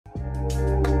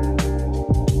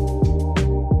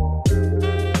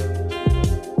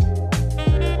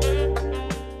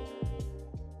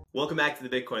Welcome back to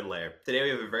the Bitcoin Layer. Today we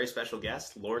have a very special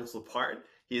guest, Lawrence Lepard.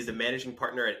 He is the managing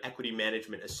partner at Equity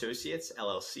Management Associates,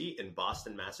 LLC in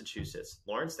Boston, Massachusetts.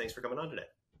 Lawrence, thanks for coming on today.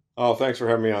 Oh, thanks for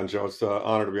having me on, Joe. It's an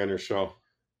honor to be on your show.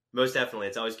 Most definitely.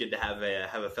 It's always good to have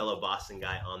a fellow Boston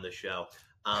guy on the show.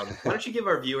 Why don't you give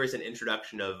our viewers an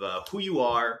introduction of who you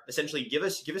are? Essentially, give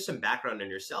us some background on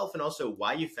yourself and also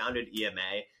why you founded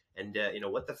EMA and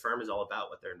what the firm is all about,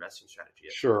 what their investing strategy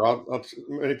is. Sure.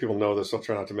 Many people know this. I'll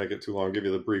try not to make it too long. I'll give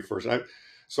you the brief version.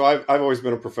 I've always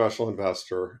been a professional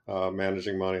investor,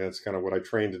 managing money. That's kind of what I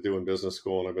trained to do in business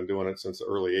school, and I've been doing it since the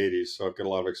early 80s. So I've got a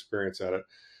lot of experience at it.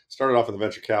 Started off in the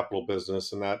venture capital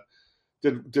business, and that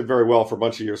did very well for a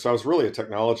bunch of years. So I was really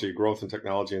a growth and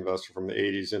technology investor from the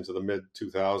 80s into the mid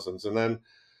 2000s. And then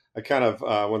I kind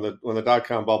of, when the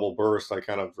dot-com bubble burst, I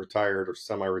kind of retired or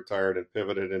semi-retired and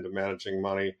pivoted into managing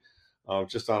money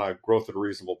just on a growth at a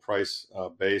reasonable price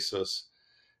basis.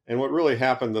 And what really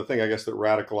happened, the thing I guess that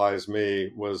radicalized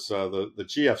me was the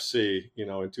GFC,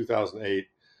 in 2008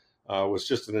 was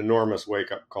just an enormous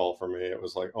wake-up call for me. It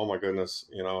was like, oh my goodness,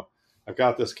 I've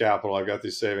got this capital, I've got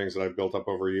these savings that I've built up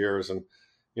over years, and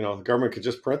the government could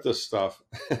just print this stuff,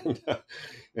 and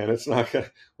it's not gonna.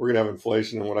 We're gonna have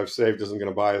inflation, and what I've saved isn't going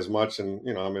to buy as much. And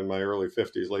I'm in my early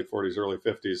 50s, late 40s, early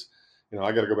 50s.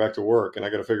 I got to go back to work, and I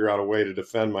got to figure out a way to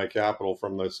defend my capital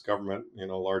from this government,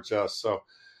 largesse. So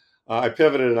I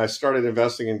pivoted and I started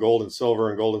investing in gold and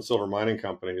silver mining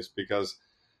companies because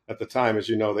at the time, as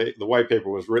you know, the white paper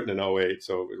was written in '08,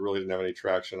 so it really didn't have any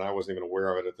traction. I wasn't even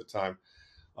aware of it at the time.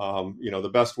 The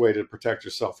best way to protect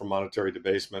yourself from monetary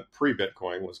debasement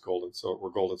pre-Bitcoin was gold and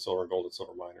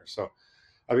silver miners. So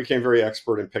I became very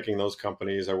expert in picking those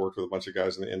companies. I worked with a bunch of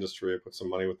guys in the industry. I put some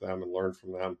money with them and learned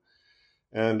from them.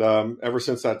 And ever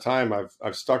since that time,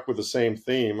 I've stuck with the same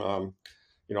theme.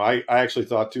 I actually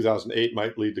thought 2008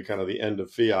 might lead to kind of the end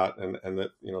of fiat, and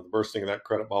that the bursting of that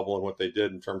credit bubble and what they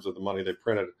did in terms of the money they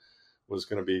printed was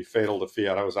going to be fatal to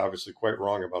fiat. I was obviously quite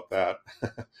wrong about that.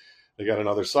 They got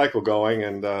another cycle going,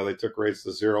 and they took rates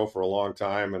to zero for a long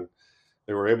time, and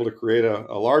they were able to create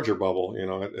a larger bubble.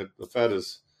 The Fed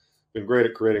has been great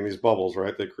at creating these bubbles,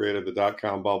 right? They created the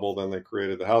dot-com bubble, then they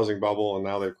created the housing bubble, and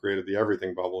now they've created the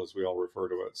everything bubble, as we all refer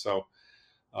to it. So,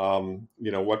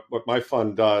 what my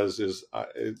fund does is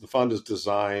the fund is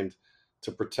designed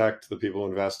to protect the people who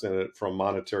invest in it from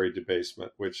monetary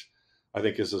debasement, which I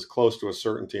think is as close to a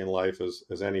certainty in life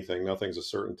as anything. Nothing's a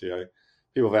certainty.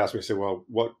 People have asked me, say, well,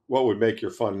 what would make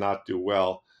your fund not do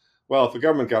well? Well, if the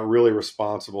government got really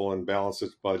responsible and balanced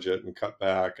its budget and cut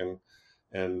back and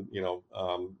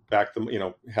back them,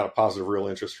 had a positive real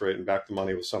interest rate and backed the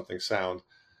money with something sound,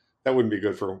 that wouldn't be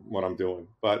good for what I'm doing.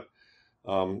 But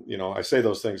I say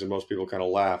those things and most people kind of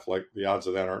laugh, like the odds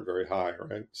of that aren't very high,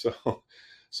 right? So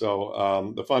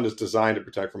the fund is designed to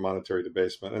protect from monetary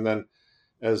debasement. And then,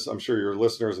 as I'm sure your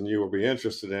listeners and you will be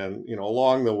interested in,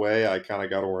 along the way, I kind of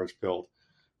got orange pilled.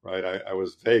 Right, I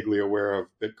was vaguely aware of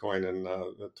Bitcoin in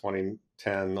the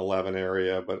 2010, 11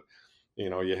 area, but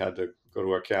you had to go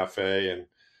to a cafe and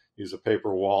use a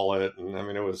paper wallet, and I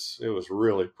mean it was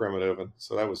really primitive, and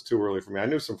so that was too early for me. I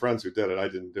knew some friends who did it. I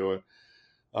didn't do it.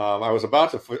 I was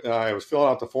filling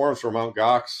out the forms for Mt.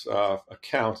 Gox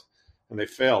account, and they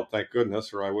failed, thank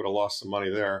goodness, or I would have lost some money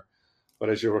there.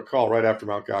 But as you recall, right after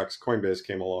Mt. Gox, Coinbase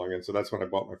came along, and so that's when I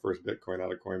bought my first Bitcoin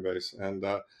out of Coinbase, and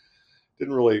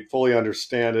didn't really fully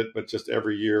understand it, but just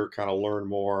every year kind of learned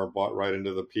more. Bought right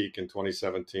into the peak in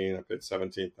 2017. I paid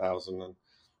 17,000, and of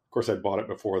course I bought it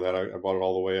before that. I bought it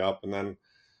all the way up, and then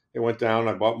it went down.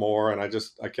 I bought more, and I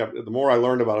kept. The more I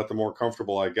learned about it, the more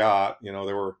comfortable I got.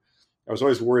 I was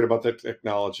always worried about the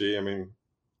technology. I mean,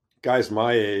 guys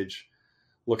my age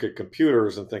look at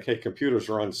computers and think, hey, computers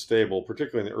are unstable,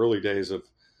 particularly in the early days of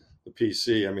the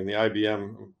PC. I mean, the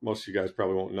IBM. Most of you guys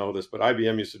probably won't know this, but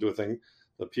IBM used to do a thing.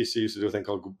 The PC used to do a thing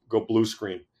called go blue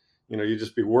screen. You'd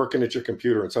just be working at your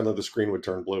computer and suddenly the screen would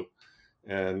turn blue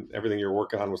and everything you were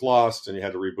working on was lost and you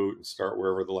had to reboot and start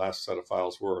wherever the last set of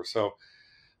files were. So,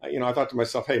 I thought to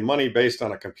myself, hey, money based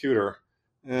on a computer,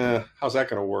 how's that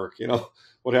going to work?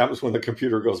 What happens when the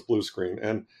computer goes blue screen?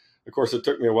 And of course, it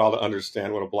took me a while to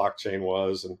understand what a blockchain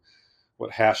was and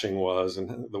what hashing was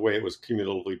and the way it was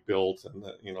cumulatively built and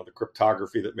the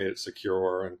cryptography that made it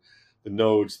secure and the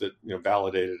nodes that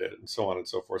validated it and so on and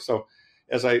so forth. So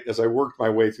as I worked my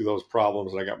way through those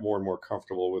problems and I got more and more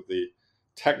comfortable with the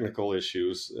technical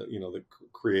issues, that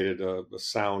created a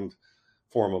sound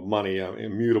form of money,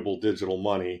 immutable digital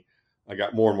money, I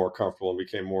got more and more comfortable and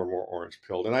became more and more orange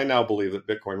pilled. And I now believe that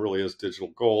Bitcoin really is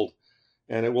digital gold,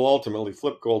 and it will ultimately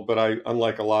flip gold. But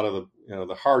unlike a lot of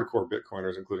the hardcore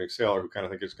Bitcoiners, including Saylor, who kind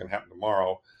of think it's going to happen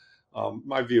tomorrow,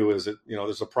 my view is that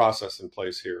there's a process in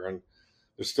place here, and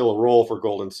there's still a role for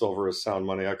gold and silver as sound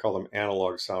money. I call them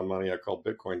analog sound money. I call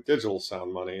Bitcoin digital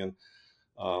sound money. And,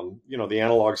 the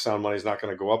analog sound money is not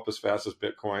going to go up as fast as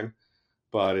Bitcoin,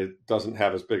 but it doesn't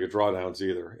have as big a drawdowns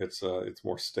either. It's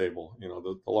more stable.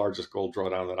 The largest gold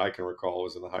drawdown that I can recall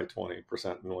was in the high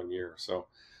 20% in 1 year. So,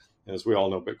 as we all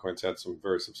know, Bitcoin's had some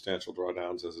very substantial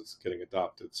drawdowns as it's getting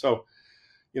adopted. So,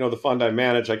 the fund I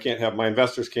manage, my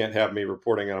investors can't have me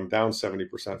reporting I'm down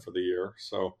 70% for the year.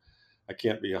 So I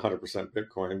can't be 100%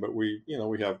 Bitcoin, but we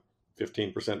have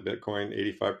 15%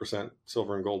 Bitcoin, 85%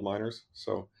 silver and gold miners.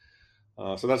 So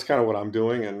that's kind of what I'm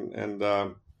doing. And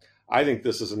I think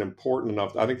this is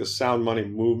I think the sound money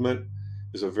movement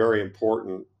is a very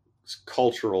important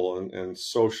cultural and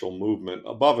social movement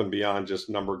above and beyond just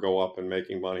number go up and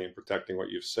making money and protecting what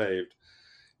you've saved.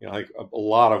 I think a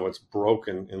lot of what's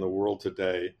broken in the world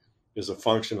today is a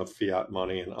function of fiat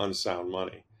money and unsound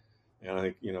money. And I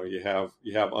think, you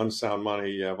have unsound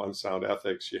money, you have unsound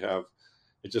ethics,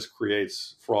 it just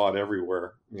creates fraud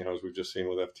everywhere, as we've just seen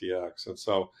with FTX. And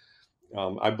so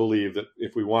I believe that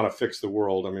if we want to fix the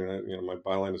world, my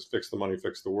byline is fix the money,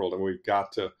 fix the world. And we've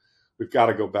got to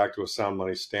go back to a sound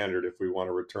money standard if we want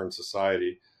to return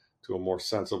society to a more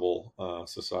sensible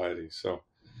society. So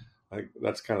I think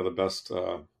that's kind of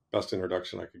the best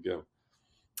introduction I could give.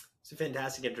 It's a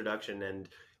fantastic introduction, and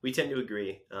we tend to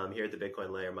agree here at the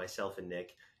Bitcoin Layer. Myself and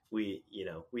Nick, we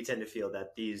tend to feel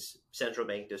that these central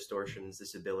bank distortions,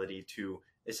 this ability to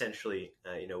essentially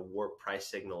warp price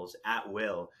signals at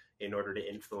will in order to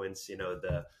influence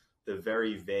the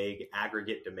very vague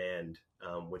aggregate demand,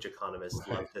 which economists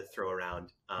love to throw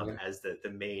around as the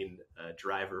main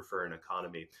driver for an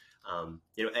economy.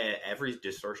 Every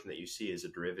distortion that you see is a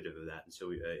derivative of that, and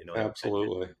so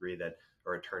absolutely I agree that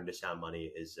a return to sound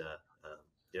money is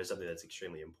something that's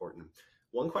extremely important.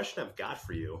 One question I've got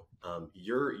for you: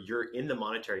 you're in the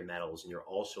monetary metals, and you're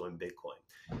also in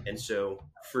Bitcoin, and so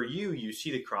for you, you see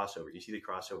the crossover. You see the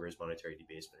crossover as monetary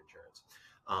debasement insurance.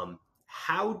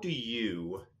 How do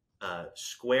you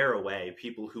square away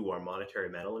people who are monetary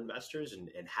metal investors and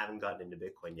haven't gotten into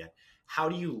Bitcoin yet? How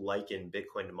do you liken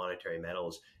Bitcoin to monetary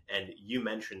metals? And you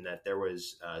mentioned that there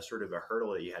was sort of a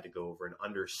hurdle that you had to go over in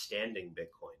understanding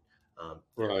Bitcoin.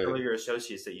 Right. Some of your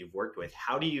associates that you've worked with,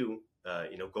 how do you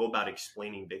go about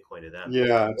explaining Bitcoin to them?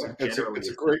 Yeah,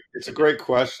 it's a great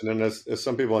question. And as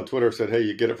some people on Twitter said, hey,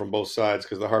 you get it from both sides,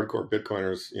 because the hardcore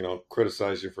Bitcoiners,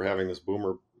 criticize you for having this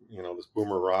boomer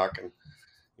rock, and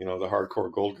the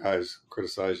hardcore gold guys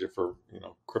criticize you for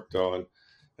crypto,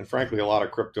 and frankly, a lot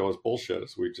of crypto is bullshit,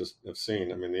 as we just have seen.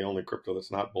 The only crypto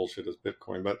that's not bullshit is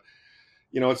Bitcoin. But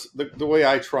it's the way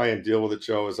I try and deal with it,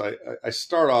 Joe, is I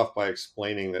start off by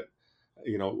explaining that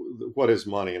what is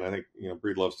money, and I think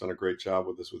Breedlove's done a great job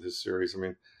with this with his series.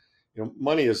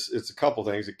 Money it's a couple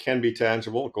things. It can be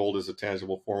tangible. Gold is a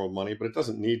tangible form of money, but it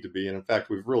doesn't need to be. And in fact,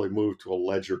 we've really moved to a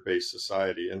ledger-based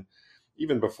society. And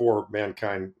even before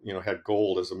mankind, had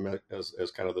gold as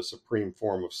kind of the supreme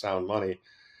form of sound money,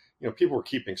 people were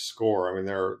keeping score.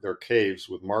 There are caves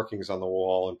with markings on the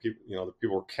wall, and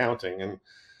people were counting and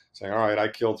saying, all right, I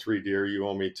killed 3 deer, you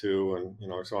owe me 2,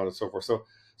 and so on and so forth. So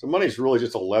money is really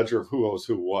just a ledger of who owes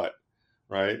who what,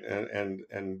 right? And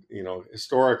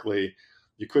historically,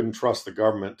 you couldn't trust the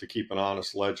government to keep an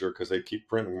honest ledger because they keep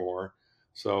printing more.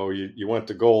 So you went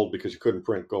to gold because you couldn't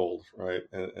print gold, right?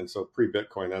 And so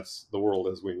pre-Bitcoin, that's the world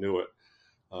as we knew it,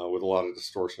 with a lot of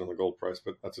distortion in the gold price,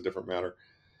 but that's a different matter.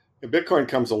 And Bitcoin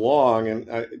comes along,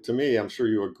 and to me, I'm sure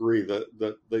you agree that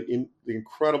the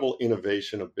incredible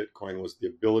innovation of Bitcoin was the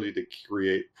ability to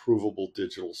create provable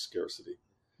digital scarcity.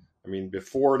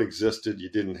 Before it existed, you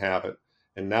didn't have it,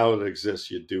 and now that it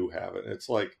exists, you do have it. It's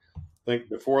like, think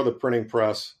before the printing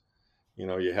press, you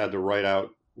had to write out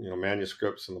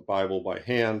manuscripts in the Bible by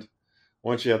hand.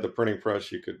 Once you had the printing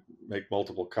press, you could make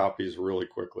multiple copies really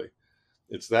quickly.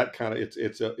 It's that kind of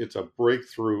it's a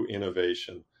breakthrough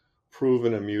innovation,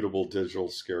 proven immutable digital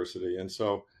scarcity. And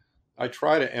so I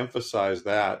try to emphasize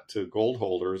that to gold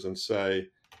holders and say,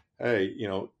 hey,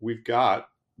 we've got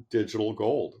digital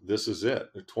gold. This is it.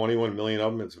 There are 21 million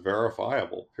of them. It's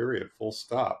verifiable, period, full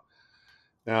stop.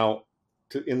 Now,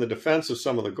 in the defense of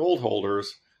some of the gold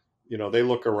holders, they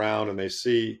look around and they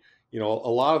see, a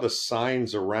lot of the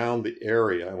signs around the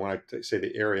area. And when I say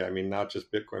the area, I mean not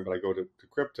just Bitcoin, but I go to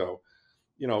crypto,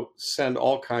 send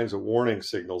all kinds of warning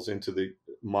signals into the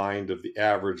mind of the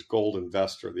average gold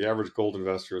investor. The average gold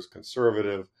investor is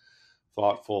conservative,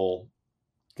 thoughtful,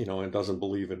 and doesn't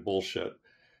believe in bullshit.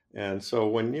 And so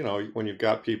when you've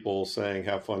got people saying,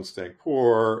 have fun staying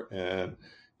poor, and,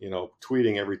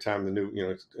 tweeting every time the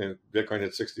new, Bitcoin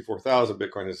hit 64,000,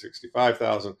 Bitcoin hit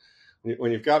 65,000.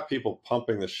 When you've got people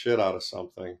pumping the shit out of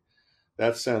something,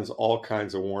 that sends all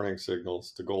kinds of warning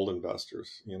signals to gold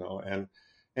investors,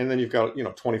 and then you've got,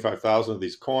 25,000 of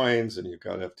these coins, and you've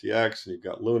got FTX, and you've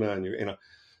got Luna, and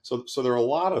so there are a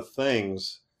lot of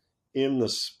things in the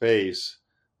space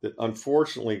that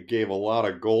unfortunately gave a lot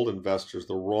of gold investors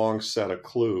the wrong set of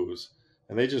clues.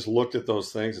 And they just looked at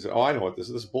those things and said, oh, I know what this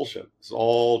is. This is bullshit. It's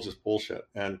all just bullshit.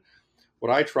 And what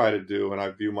I try to do, and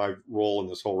I view my role in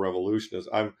this whole revolution, is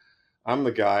I'm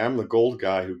the gold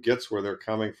guy who gets where they're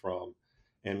coming from,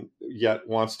 and yet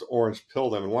wants to orange pill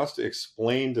them and wants to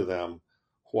explain to them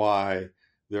why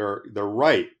they're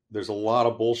right. There's a lot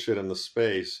of bullshit in the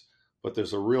space, but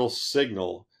there's a real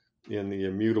signal in the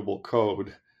immutable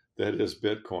code that is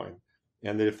Bitcoin.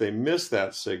 And that if they miss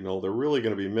that signal, they're really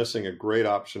going to be missing a great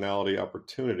optionality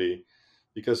opportunity,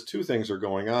 because two things are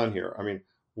going on here. I mean,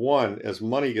 one, as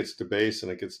money gets debased,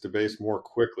 and it gets debased more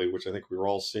quickly, which I think we're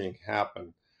all seeing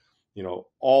happen,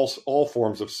 all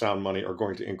forms of sound money are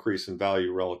going to increase in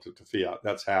value relative to fiat.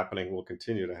 That's happening, will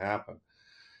continue to happen.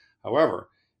 However,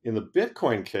 in the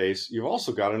Bitcoin case, you've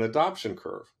also got an adoption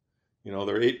curve. There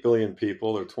are 8 billion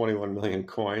people, there are 21 million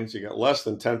coins. You got less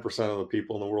than 10% of the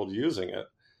people in the world using it.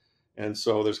 And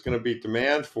so there's going to be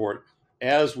demand for it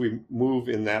as we move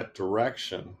in that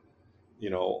direction.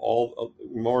 All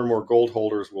more and more gold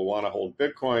holders will want to hold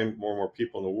Bitcoin. More and more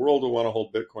people in the world will want to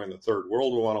hold Bitcoin. The third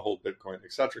world will want to hold Bitcoin,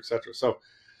 et cetera, et cetera.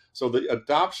 So the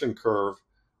adoption curve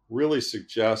really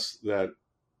suggests that,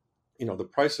 the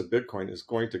price of Bitcoin is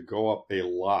going to go up a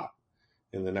lot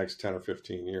in the next 10 or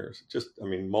 15 years.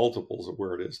 Multiples of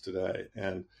where it is today.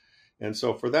 And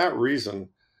so for that reason,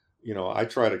 I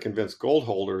try to convince gold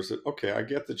holders that, okay, I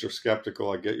get that you're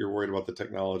skeptical. I get you're worried about the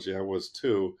technology. I was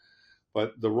too.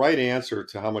 But the right answer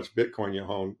to how much Bitcoin you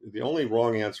own, the only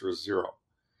wrong answer is zero.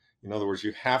 In other words,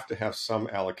 you have to have some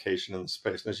allocation in the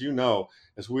space. And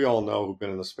as we all know who've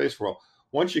been in the space for a while,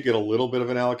 once you get a little bit of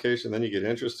an allocation, then you get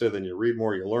interested, then you read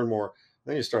more, you learn more,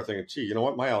 then you start thinking, gee, you know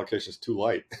what? My allocation is too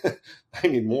light. I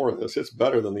need more of this. It's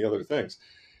better than the other things.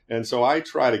 And so I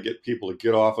try to get people to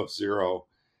get off of zero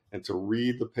and to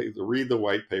read the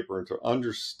white paper and to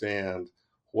understand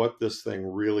what this thing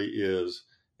really is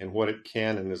and what it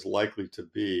can and is likely to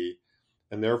be,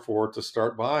 and therefore to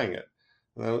start buying it.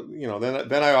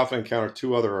 Then I often encounter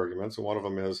two other arguments, and one of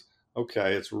them is,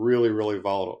 okay, it's really, really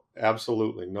volatile.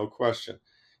 Absolutely, no question.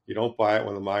 You don't buy it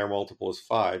when the Meyer multiple is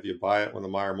 5. You buy it when the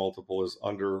Meyer multiple is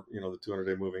under, the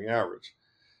 200-day moving average.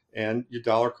 And you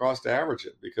dollar cost average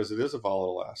it because it is a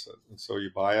volatile asset. And so you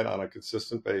buy it on a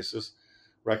consistent basis,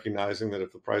 recognizing that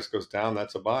if the price goes down,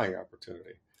 that's a buying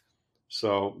opportunity.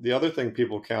 So the other thing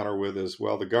people counter with is,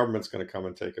 well, the government's going to come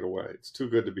and take it away. It's too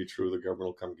good to be true. The government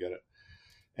will come get it.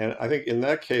 And I think in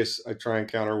that case, I try and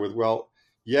counter with, well,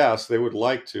 yes, they would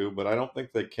like to, but I don't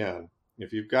think they can.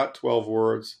 If you've got 12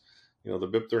 words, the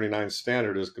BIP39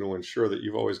 standard is going to ensure that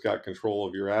you've always got control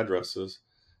of your addresses.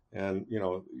 And,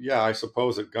 I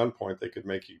suppose at gunpoint, they could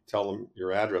make you tell them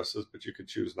your addresses, but you could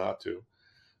choose not to.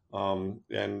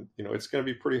 It's going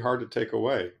to be pretty hard to take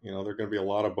away. There are going to be a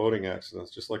lot of boating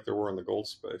accidents, just like there were in the gold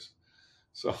space.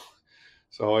 So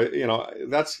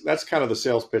that's kind of the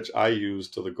sales pitch I use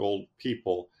to the gold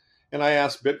people. And I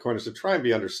ask Bitcoiners to try and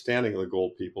be understanding of the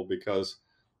gold people, because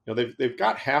they've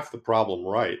got half the problem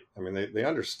right. They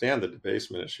understand the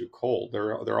debasement issue cold.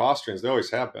 They're Austrians. They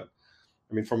always have been.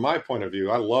 From my point of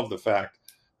view, I love the fact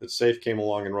that Safe came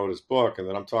along and wrote his book, and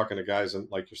that I'm talking to guys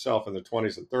like yourself in their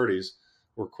 20s and 30s.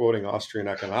 We're quoting Austrian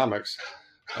economics.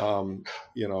 That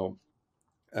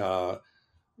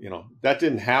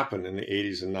didn't happen in the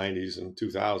 80s and 90s and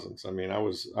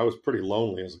 2000s. I was pretty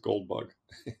lonely as a gold bug,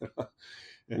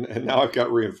 and now I've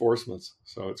got reinforcements,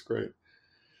 so it's great.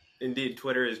 Indeed,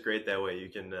 Twitter is great that way. You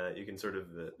can sort of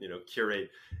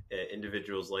curate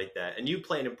individuals like that, and you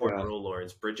play an important role,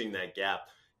 Lawrence, bridging that gap.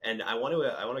 And I want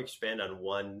to expand on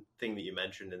one thing that you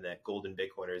mentioned, in that gold and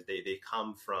Bitcoiners, they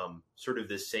come from sort of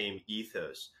the same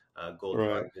ethos. Gold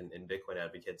bugs and Bitcoin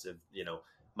advocates of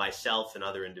myself and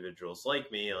other individuals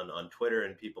like me on Twitter,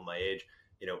 and people my age.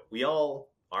 We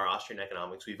all are Austrian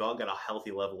economics. We've all got a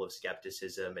healthy level of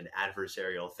skepticism and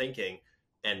adversarial thinking,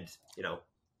 and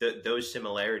those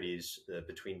similarities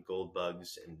between gold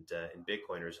bugs and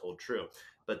Bitcoiners hold true.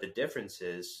 But the difference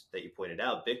is that you pointed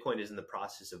out, Bitcoin is in the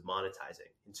process of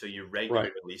monetizing. And so you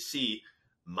regularly see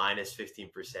minus 15%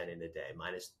 in a day,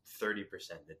 minus 30%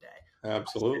 in a day.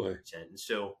 Absolutely. And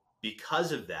so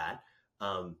because of that,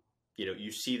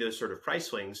 you see those sort of price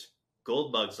swings.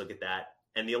 Gold bugs look at that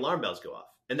and the alarm bells go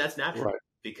off. And that's natural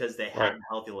because they have a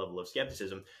healthy level of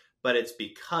skepticism. But it's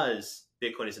because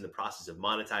Bitcoin is in the process of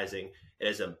monetizing. It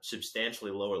has a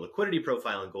substantially lower liquidity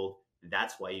profile in gold.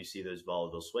 that's why you see those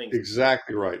volatile swings.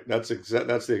 Exactly right. That's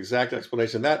the exact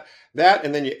explanation. That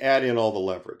and then you add in all the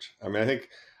leverage. I mean, I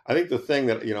think the thing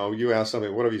that, you asked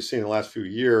something, what have you seen in the last few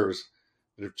years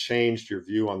that have changed your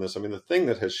view on this? I mean, the thing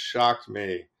that has shocked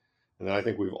me, and that I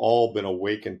think we've all been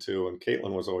awakened to, and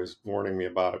Caitlin was always warning me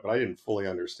about it, but I didn't fully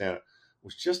understand it,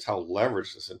 was just how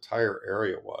leveraged this entire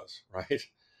area was, right?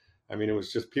 I mean, it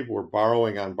was just people were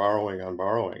borrowing on borrowing on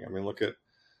borrowing. I mean, look at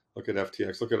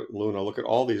FTX, look at Luna, look at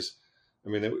all these. I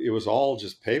mean, it was all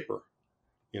just paper,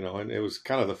 and it was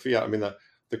kind of the fiat. I mean,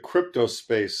 the crypto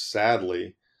space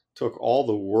sadly took all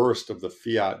the worst of the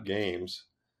fiat games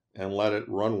and let it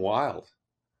run wild,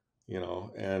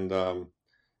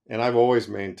 and I've always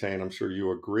maintained, I'm sure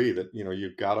you agree, that,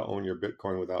 you've got to own your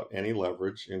Bitcoin without any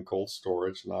leverage in cold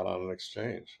storage, not on an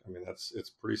exchange. I mean,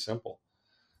 it's pretty simple.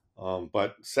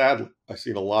 But sadly, I've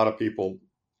seen a lot of people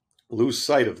lose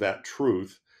sight of that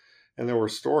truth. And there were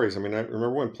stories. I mean, I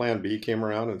remember when Plan B came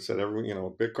around and said,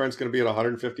 Bitcoin's going to be at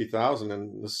 150,000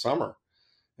 in the summer.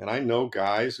 And I know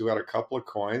guys who had a couple of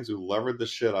coins who levered the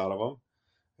shit out of them.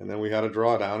 And then we had a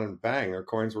drawdown and bang, their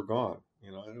coins were gone.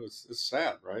 And it's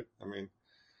sad, right? I mean,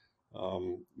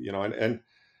 and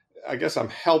I guess I'm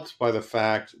helped by the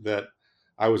fact that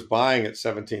I was buying at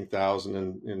 17,000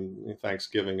 in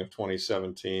Thanksgiving of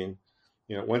 2017.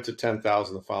 It went to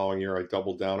 10,000 the following year. I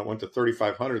doubled down. It went to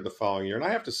 3,500 the following year. And I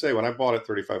have to say, when I bought at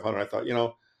 3,500, I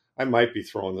thought, I might be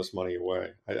throwing this money away.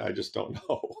 I just don't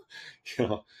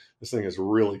know. This thing has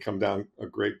really come down a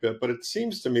great bit. But it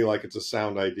seems to me like it's a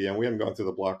sound idea. And we haven't gone through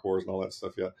the block wars and all that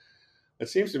stuff yet. It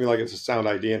seems to me like it's a sound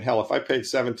idea. And hell, if I paid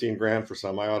 17 grand for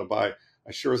some, I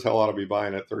sure as hell ought to be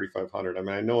buying at 3,500. I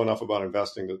mean, I know enough about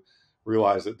investing to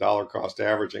realize that dollar cost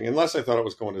averaging, unless I thought it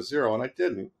was going to zero, and I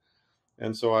didn't.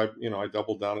 And so I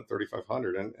doubled down at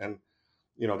 3,500, and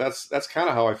that's kind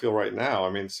of how I feel right now.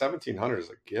 I mean, 1,700 is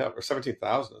a gift, or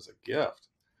 17,000 is a gift.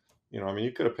 I mean,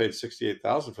 you could have paid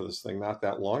 68,000 for this thing not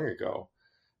that long ago,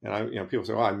 and people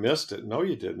say, "Oh, I missed it." No,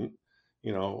 you didn't.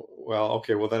 Well,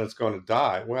 okay, well then it's going to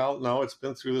die. Well, no, it's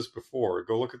been through this before.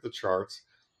 Go look at the charts,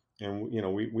 and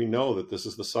we know that this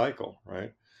is the cycle,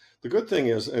 right? The good thing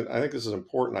is, and I think this is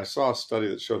important. I saw a study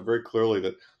that showed very clearly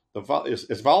that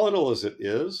as volatile as it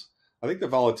is, I think the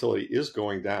volatility is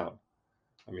going down.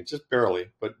 I mean, just barely,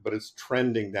 but it's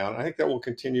trending down. I think that will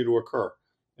continue to occur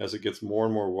as it gets more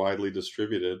and more widely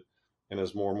distributed, and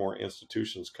as more and more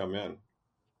institutions come in.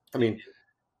 I mean,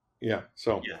 yeah.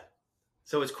 So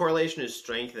its correlation is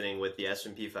strengthening with the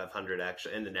S&P 500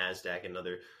 actually, and the Nasdaq, and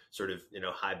other sort of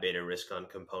high beta risk on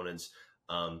components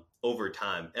over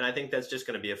time. And I think that's just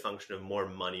going to be a function of more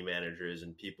money managers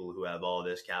and people who have all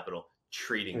this capital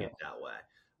treating it that way.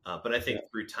 But I think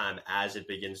through time, as it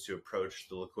begins to approach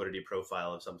the liquidity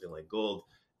profile of something like gold,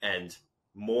 and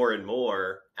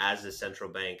more as the central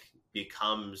bank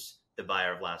becomes the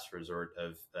buyer of last resort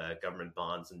of government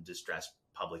bonds and distressed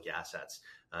public assets,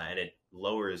 and it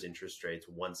lowers interest rates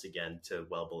once again to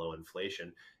well below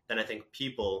inflation, then I think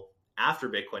people, after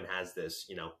Bitcoin has this,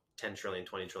 10 trillion,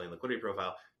 20 trillion liquidity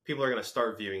profile, people are going to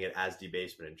start viewing it as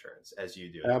debasement insurance, as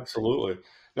you do. Absolutely.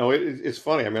 No, it's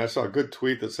funny. I mean, I saw a good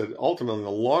tweet that said, ultimately, in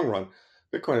the long run,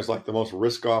 Bitcoin is like the most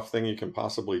risk-off thing you can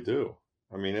possibly do.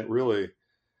 I mean, it really,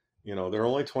 there are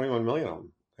only 21 million of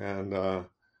them. And,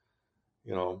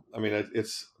 I mean,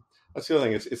 that's the other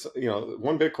thing. It's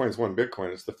one Bitcoin is one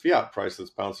Bitcoin. It's the fiat price that's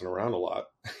bouncing around a lot.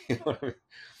 You know what I mean?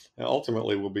 And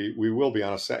ultimately, we will be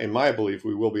on in my belief,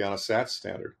 we will be on a SAT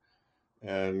standard.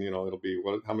 And, it'll be,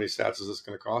 how many sats is this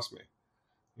going to cost me?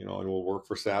 And we'll work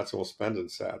for sats and we'll spend in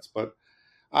sats. But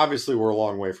obviously we're a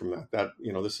long way from that.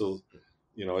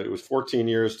 It was 14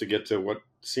 years to get to what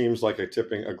seems like a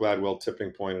Gladwell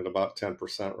tipping point at about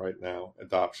 10% right now,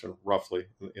 adoption roughly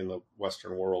in the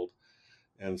Western world.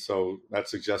 And so that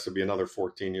suggests it'd be another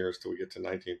 14 years till we get to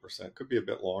 19%. Could be a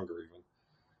bit longer even.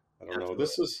 I don't know.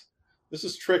 This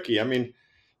is tricky. I mean,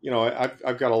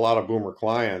 I've got a lot of boomer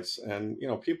clients, and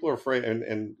people are afraid.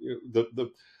 And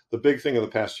the big thing of the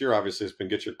past year, obviously, has been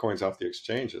get your coins off the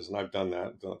exchanges, and I've done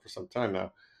it for some time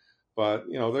now. But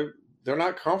they're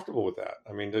not comfortable with that.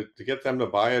 I mean, to get them to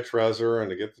buy a Trezor and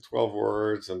to get the 12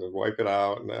 words and to wipe it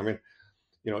out, and I mean,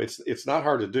 it's not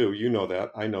hard to do. You know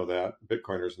that. I know that.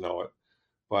 Bitcoiners know it.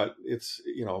 But it's,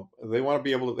 they want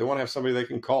to have somebody they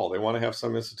can call. They want to have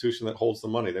some institution that holds the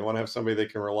money. They want to have somebody they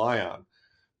can rely on.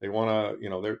 They want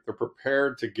to, they're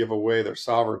prepared to give away their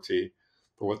sovereignty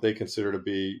for what they consider to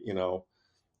be,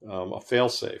 a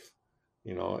fail-safe,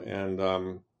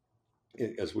 and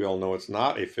as we all know, it's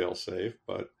not a fail-safe,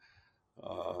 but,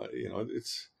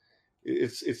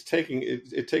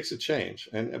 it takes a change.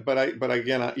 But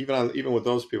again, even with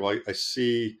those people, I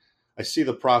see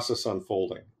the process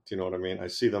unfolding. You know what I mean? I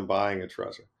see them buying a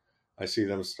treasure. I see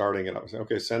them starting it up. I say,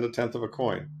 okay, send 1/10 of a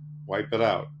coin, wipe it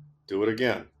out, do it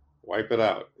again, wipe it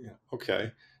out. Yeah,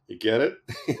 okay, you get it?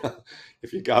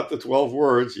 If you got the 12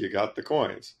 words, you got the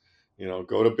coins.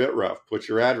 Go to Bitref, put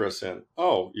your address in.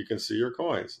 Oh, you can see your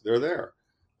coins. They're there.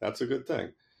 That's a good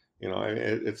thing.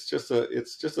 It's just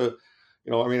a,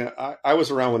 I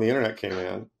was around when the internet came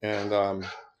in, and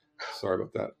sorry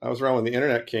about that. I was around when the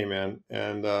internet came in,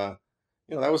 and that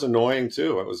was annoying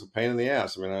too. It was a pain in the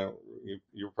ass. I mean,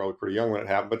 you were probably pretty young when it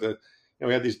happened, but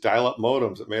we had these dial-up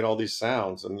modems that made all these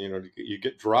sounds, and you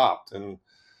get dropped, and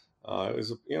it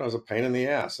was a pain in the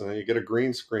ass. And then you get a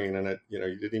green screen, and you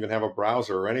didn't even have a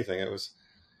browser or anything. It was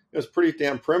pretty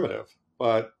damn primitive,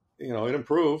 but it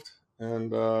improved,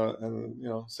 and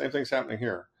same thing's happening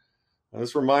here. And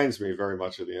this reminds me very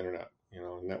much of the internet,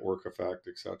 network effect,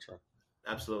 etc.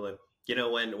 Absolutely.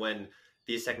 When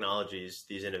these technologies,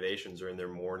 these innovations are in their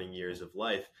morning years of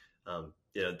life,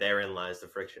 therein lies the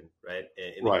friction, right?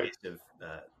 In the Right. case of,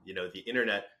 the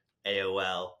internet,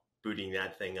 AOL, booting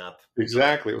that thing up.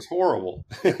 Exactly. It was horrible.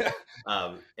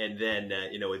 And then,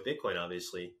 with Bitcoin,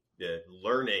 obviously,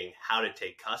 learning how to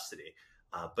take custody,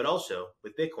 but also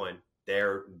with Bitcoin,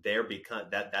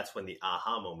 that's when the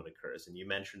aha moment occurs. And you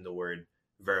mentioned the word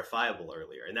verifiable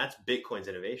earlier, and that's Bitcoin's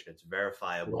innovation. It's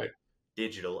verifiable Right.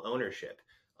 digital ownership.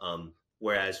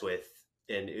 Whereas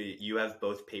and you have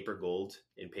both paper gold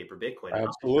and paper Bitcoin.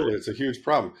 Absolutely. It's a huge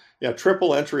problem. Yeah.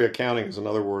 Triple entry accounting is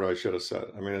another word I should have said.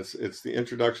 I mean, it's the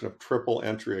introduction of triple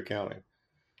entry accounting.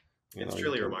 It's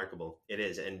truly remarkable. It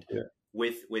is. And yeah.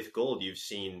 with gold, you've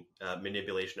seen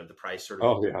manipulation of the price, sort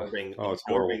Oh, of yeah.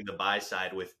 absorbing the buy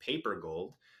side with paper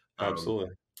gold.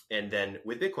 Absolutely. And then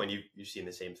with Bitcoin, you've seen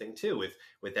the same thing too. With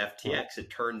FTX, Right. it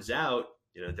turns out,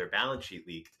 their balance sheet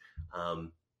leaked.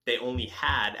 They only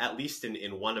had, at least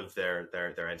in one of their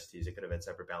entities, it could have had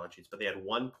separate balance sheets, but they had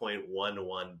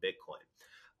 1.11 Bitcoin.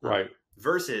 Right.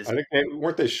 Versus, I think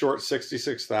weren't they short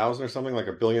 66,000 or something, like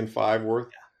 $1.5 billion worth?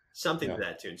 Yeah, something to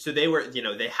that tune. So they were,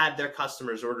 they had their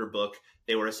customers' order book.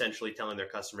 They were essentially telling their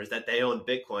customers that they owned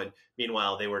Bitcoin.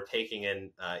 Meanwhile, they were taking in,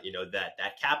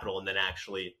 that capital and then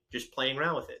actually just playing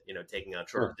around with it. Taking out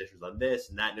short positions on this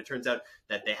and that. And it turns out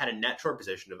that they had a net short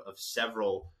position of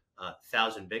several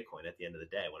thousand Bitcoin at the end of the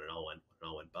day when it all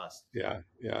went bust. Yeah.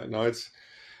 Yeah. No,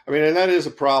 and that is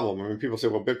a problem. I mean, people say,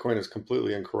 well, Bitcoin is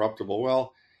completely incorruptible.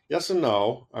 Well, yes and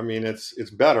no. I mean, it's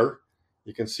better.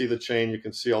 You can see the chain, you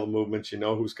can see all the movements, you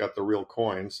know who's got the real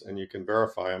coins, and you can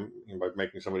verify them by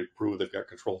making somebody prove they've got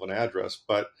control of an address.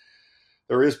 But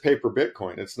there is paper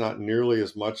Bitcoin. It's not nearly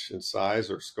as much in size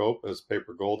or scope as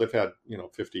paper gold. They've had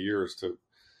 50 years to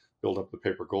build up the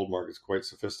paper gold market. It's quite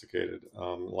sophisticated. A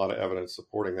lot of evidence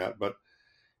supporting that. But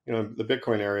in the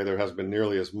Bitcoin area, there hasn't been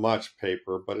nearly as much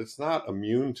paper, but it's not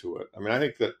immune to it. I mean, I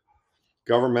think that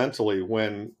governmentally,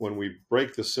 when we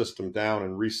break the system down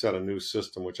and reset a new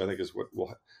system, which I think is what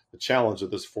will the challenge of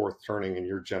this fourth turning in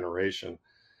your generation,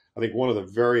 I think one of the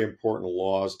very important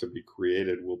laws to be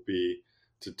created will be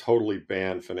to totally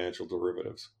ban financial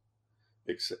derivatives.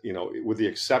 With the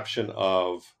exception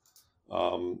of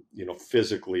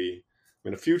physically, I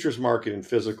mean, a futures market in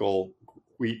physical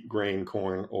wheat, grain,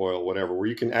 corn, oil, whatever, where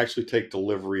you can actually take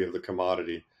delivery of the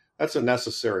commodity. That's a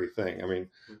necessary thing. I mean,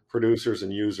 producers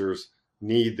and users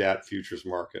need that futures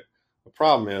market. The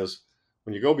problem is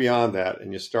when you go beyond that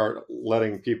and you start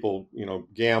letting people,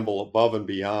 gamble above and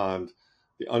beyond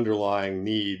the underlying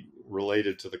need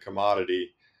related to the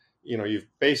commodity, you've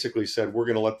basically said, we're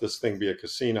going to let this thing be a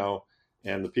casino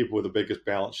and the people with the biggest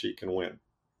balance sheet can win.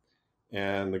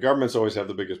 And the governments always have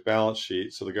the biggest balance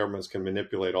sheet, so the governments can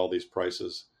manipulate all these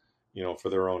prices, for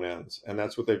their own ends. And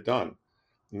that's what they've done.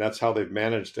 And that's how they've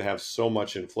managed to have so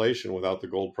much inflation without the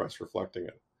gold price reflecting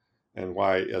it. And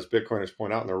why, as Bitcoiners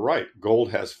point out, and they're right,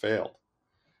 gold has failed.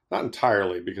 Not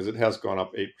entirely, because it has gone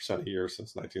up 8% a year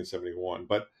since 1971.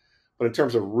 But in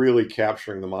terms of really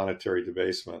capturing the monetary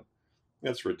debasement,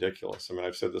 that's ridiculous. I mean,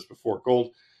 I've said this before.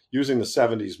 Gold, using the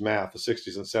 70s math, the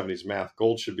 60s and 70s math,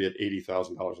 gold should be at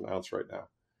 $80,000 an ounce right now.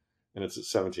 And it's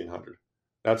at 1,700.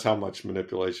 That's how much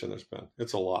manipulation there's been.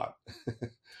 It's a lot.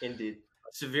 Indeed.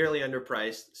 Severely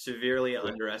underpriced, severely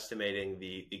underestimating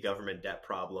the government debt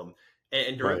problem.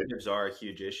 And derivatives are a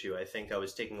huge issue. I think I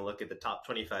was taking a look at the top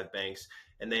 25 banks,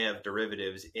 and they have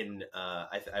derivatives in,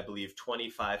 I believe,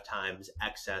 25 times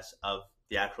excess of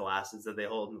the actual assets that they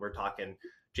hold. And we're talking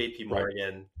J.P.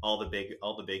 Morgan, all the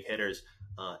big hitters,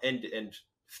 and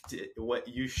what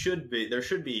you should be, there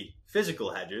should be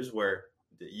physical hedges where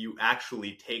you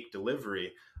actually take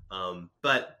delivery,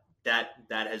 but that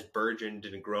has burgeoned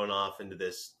and grown off into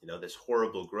this this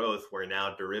horrible growth where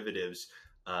now derivatives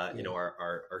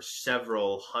are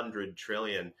several hundred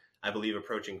trillion, I believe,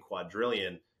 approaching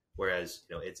quadrillion. Whereas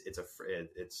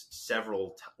it's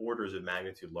several orders of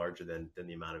magnitude larger than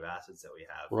the amount of assets that we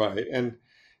have. Right.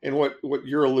 And what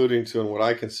you're alluding to and what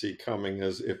I can see coming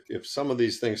is if some of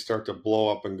these things start to blow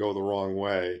up and go the wrong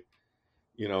way,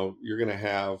 you're going to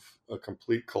have a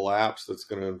complete collapse that's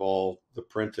going to involve the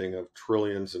printing of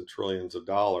trillions and trillions of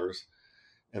dollars.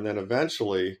 And then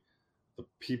eventually the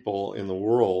people in the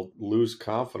world lose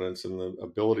confidence in the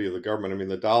ability of the government. I mean,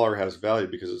 the dollar has value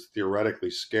because it's theoretically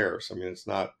scarce. I mean, it's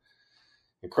not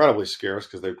incredibly scarce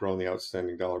because they've grown the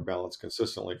outstanding dollar balance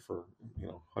consistently for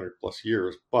 100 plus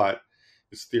years, but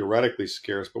it's theoretically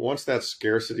scarce. But once that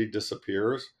scarcity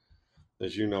disappears,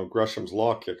 as you know, Gresham's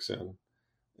law kicks in,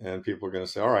 and people are going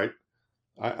to say, all right,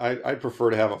 I prefer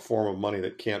to have a form of money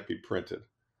that can't be printed.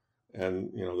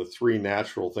 And the three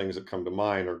natural things that come to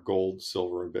mind are gold,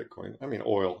 silver, and Bitcoin. I mean,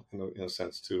 oil in a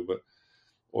sense too, but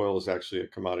oil is actually a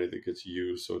commodity that gets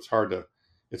used, so it's hard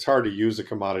to use a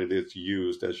commodity that's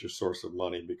used as your source of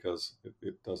money because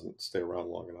it doesn't stay around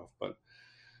long enough.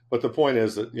 But the point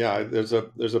is that, yeah, there's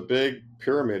a big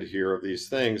pyramid here of these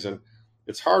things. And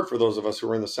it's hard for those of us who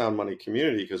are in the sound money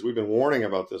community because we've been warning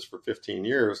about this for 15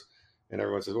 years. And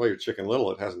everyone says, well, you're Chicken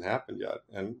Little. It hasn't happened yet.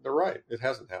 And they're right. It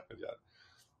hasn't happened yet.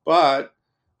 But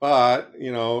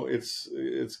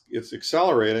it's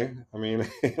accelerating. I mean,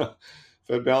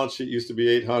 Fed balance sheet used to be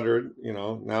 800,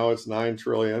 now it's 9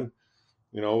 trillion.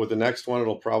 With the next one,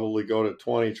 it'll probably go to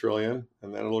 20 trillion,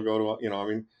 and then it'll go to, I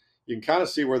mean, you can kind of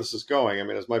see where this is going. I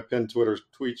mean, as my pinned Twitter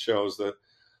tweet shows that,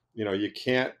 you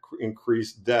can't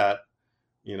increase debt,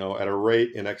 at a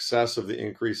rate in excess of the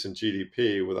increase in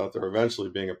GDP without there eventually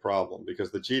being a problem,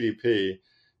 because the GDP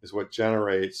is what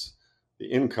generates the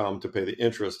income to pay the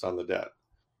interest on the debt.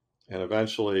 And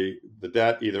eventually the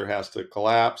debt either has to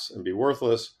collapse and be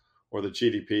worthless, or the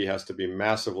GDP has to be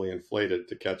massively inflated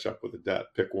to catch up with the debt.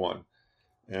 Pick one.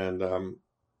 And,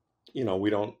 we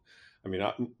don't,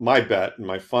 my bet and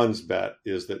my fund's bet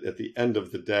is that at the end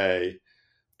of the day,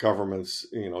 governments,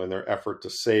 in their effort to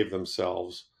save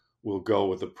themselves, will go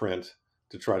with the print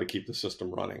to try to keep the system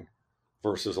running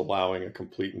versus allowing a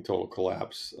complete and total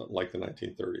collapse like the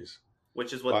 1930s.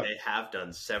 Which is what they have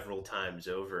done several times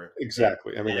over.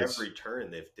 Exactly. I mean, at every turn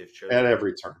they've chosen. At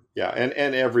every turn. Yeah.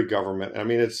 And every government. I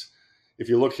mean, if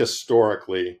you look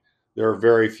historically, there are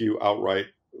very few outright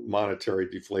monetary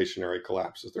deflationary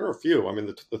collapses. There are a few. I mean,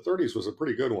 the 30s was a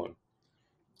pretty good one.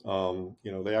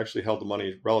 They actually held the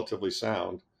money relatively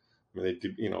sound. I mean,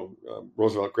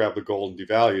 Roosevelt grabbed the gold and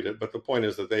devalued it. But the point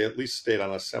is that they at least stayed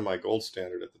on a semi-gold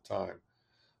standard at the time.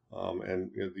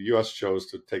 And the U.S. chose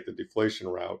to take the deflation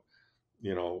route.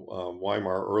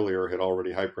 Weimar earlier had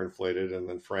already hyperinflated, and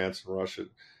then France and Russia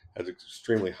had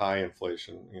extremely high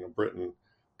inflation. Britain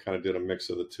kind of did a mix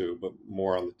of the two, but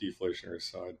more on the deflationary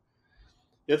side.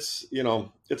 It's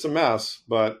a mess,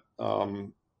 but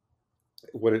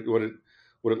what it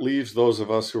leaves those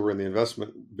of us who are in the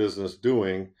investment business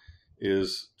doing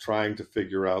is trying to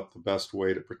figure out the best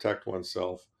way to protect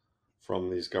oneself from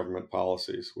these government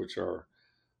policies, which are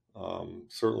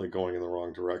certainly going in the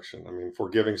wrong direction. I mean,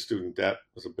 forgiving student debt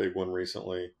was a big one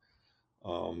recently.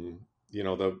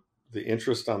 The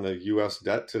interest on the U.S.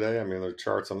 debt today, I mean, the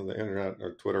charts on the internet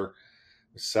or Twitter,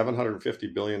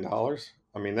 $750 billion.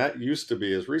 I mean, that used to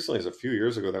be, as recently as a few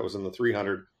years ago, that was in the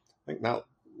 300, I think not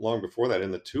long before that,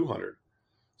 in the 200.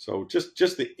 So just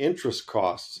the interest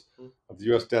costs of the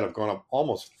U.S. debt have gone up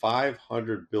almost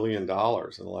 $500 billion in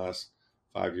the last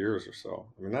 5 years or so.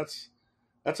 I mean,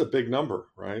 that's a big number,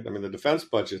 right? I mean, the defense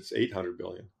budget's $800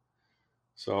 billion.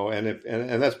 So, and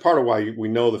that's part of why we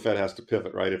know the Fed has to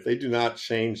pivot, right? If they do not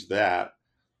change that,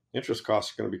 interest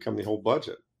costs are going to become the whole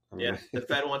budget. I mean, yeah, the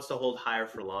Fed wants to hold higher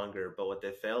for longer, but what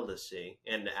they fail to see,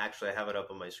 and actually I have it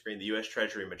up on my screen, the U.S.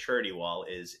 Treasury maturity wall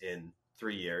is in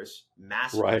 3 years,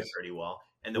 massive maturity wall,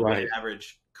 and the weighted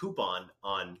average coupon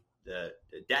on the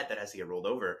debt that has to get rolled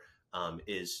over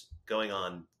is going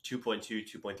on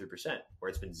 2.3%, where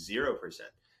it's been 0%.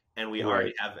 And we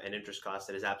already have an interest cost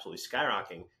that is absolutely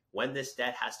skyrocketing. When this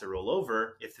debt has to roll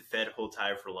over, if the Fed holds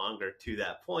higher for longer to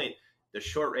that point, the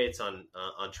short rates on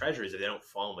treasuries, if they don't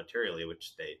fall materially,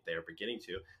 which they are beginning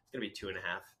to, it's going to be 2.5%,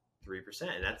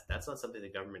 3%. And that's not something the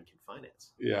government can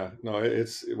finance. Yeah, no,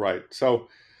 it's right. So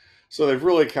they've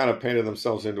really kind of painted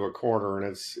themselves into a corner, and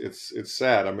it's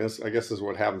sad. I mean, I guess this is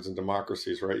what happens in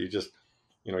democracies, right? You just,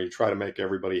 you try to make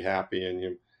everybody happy, and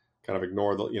you kind of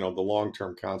ignore the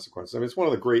long-term consequences. I mean, it's one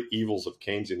of the great evils of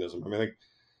Keynesianism. I mean, I think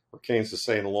what Keynes to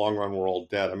say in the long run we're all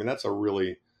dead. I mean, that's a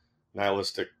really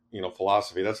nihilistic,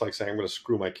 philosophy. That's like saying I'm going to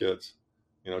screw my kids,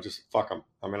 just fuck them.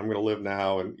 I mean, I'm going to live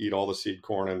now and eat all the seed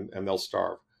corn and they'll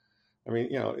starve. I I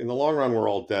mean, in the long run, we're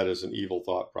all dead is an evil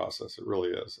thought process. It really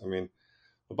is. I mean,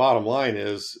 the bottom line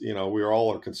is, we are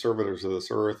all conservators of this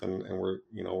earth, and we're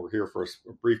here for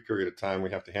a brief period of time.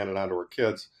 We have to hand it on to our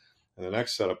kids and the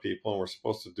next set of people, and we're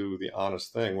supposed to do the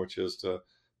honest thing, which is to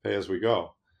pay as we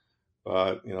go.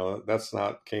 But that's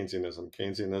not Keynesianism.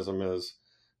 Keynesianism is,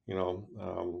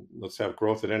 let's have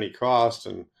growth at any cost,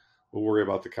 and we'll worry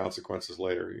about the consequences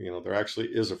later. There actually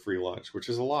is a free lunch, which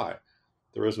is a lie.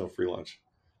 There is no free lunch.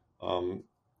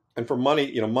 And for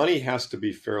money, money has to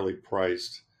be fairly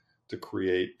priced to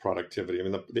create productivity. I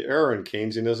mean, the error in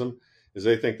Keynesianism is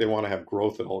they think they want to have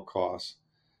growth at all costs.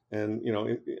 And,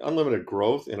 unlimited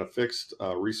growth in a fixed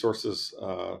resources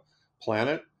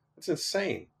planet, it's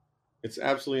insane. It's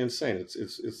absolutely insane. It's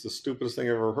the stupidest thing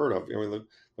I've ever heard of. I mean,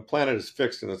 the planet is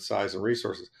fixed in its size and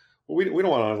resources. Well, we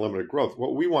don't want unlimited growth.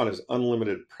 What we want is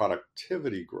unlimited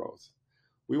productivity growth.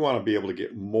 We want to be able to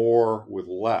get more with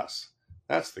less.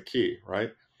 That's the key,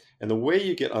 right? And the way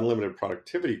you get unlimited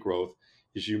productivity growth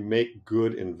is you make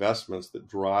good investments that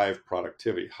drive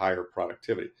productivity, higher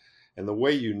productivity. And the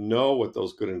way you know what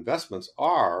those good investments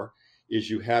are is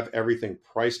you have everything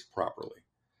priced properly.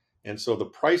 And so the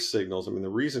price signals, I mean, the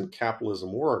reason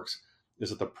capitalism works is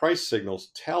that the price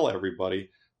signals tell everybody,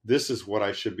 this is what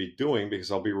I should be doing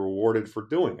because I'll be rewarded for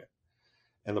doing it.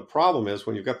 And the problem is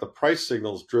when you've got the price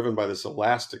signals driven by this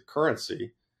elastic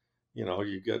currency,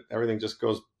 you get everything just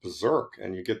goes berserk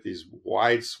and you get these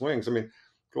wide swings. I mean,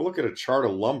 go look at a chart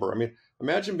of lumber. I mean,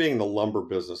 imagine being in the lumber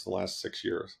business the last 6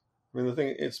 years. I mean,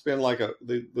 it's been like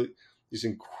these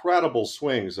incredible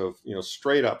swings of,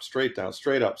 straight up, straight down,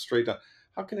 straight up, straight down.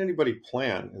 How can anybody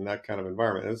plan in that kind of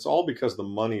environment? And it's all because the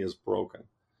money is broken.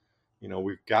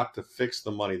 We've got to fix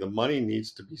the money. The money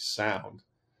needs to be sound,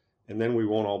 and then we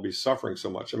won't all be suffering so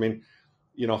much. I mean,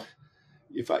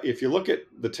 if you look at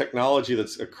the technology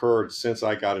that's occurred since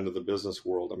I got into the business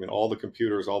world, I mean, all the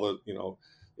computers, all the,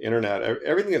 internet,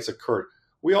 everything that's occurred,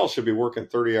 we all should be working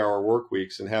 30-hour work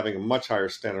weeks and having a much higher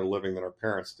standard of living than our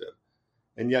parents did.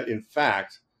 And yet, in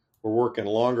fact, we're working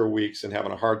longer weeks and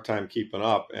having a hard time keeping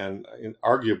up. And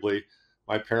arguably,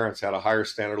 my parents had a higher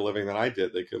standard of living than I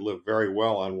did. They could live very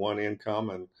well on one income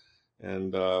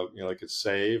and they could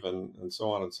save and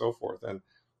so on and so forth.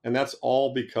 And that's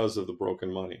all because of the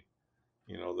broken money,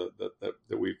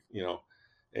 that we've,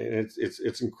 and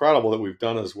it's incredible that we've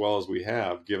done as well as we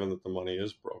have, given that the money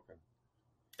is broken.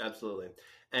 Absolutely.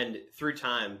 And through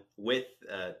time with,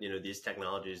 these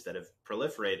technologies that have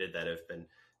proliferated, that have been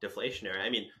deflationary. I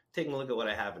mean, taking a look at what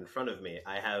I have in front of me,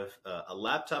 I have a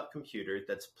laptop computer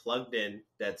that's plugged in,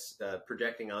 that's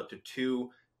projecting out to two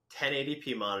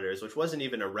 1080p monitors, which wasn't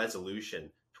even a resolution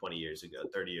 20 years ago,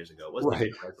 30 years ago. It wasn't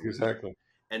right, exactly.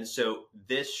 And so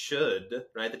this should,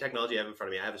 right, the technology I have in front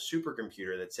of me, I have a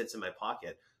supercomputer that sits in my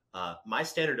pocket. My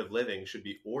standard of living should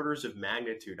be orders of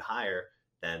magnitude higher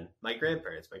than my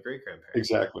grandparents, my great-grandparents.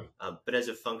 Exactly. But as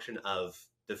a function of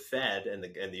the Fed and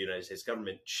the United States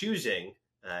government choosing,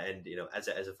 as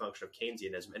a function of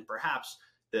Keynesianism, and perhaps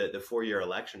the 4-year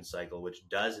election cycle, which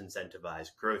does incentivize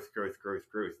growth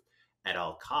at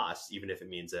all costs, even if it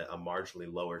means a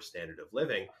marginally lower standard of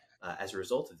living. As a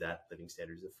result of that, living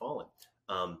standards have fallen.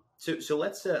 So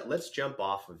let's jump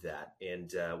off of that,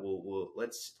 and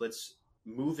let's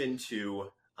move into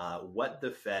what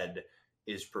the Fed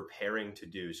is preparing to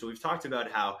do. So we've talked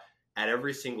about how at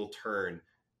every single turn,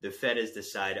 the Fed has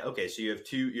decided, okay, so you have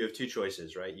two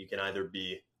choices, right? You can either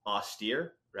be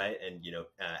austere, right, and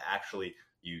actually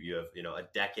you have a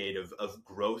decade of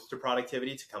growth to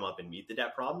productivity to come up and meet the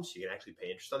debt problem, so you can actually pay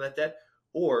interest on that debt,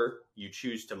 or you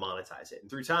choose to monetize it. And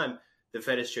through time, the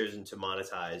Fed has chosen to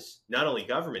monetize not only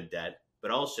government debt,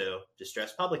 but also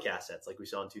distressed public assets, like we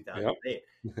saw in 2008.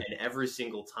 Yep. And every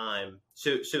single time,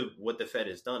 so what the Fed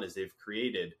has done is they've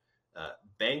created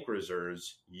bank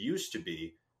reserves. Used to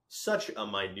be such a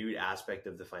minute aspect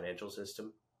of the financial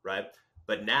system, right?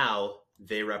 But now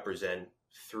they represent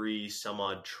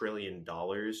 $3 trillion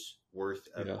worth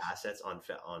of assets on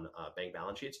bank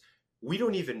balance sheets. We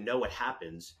don't even know what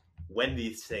happens when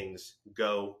these things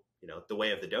go, the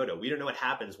way of the dodo. We don't know what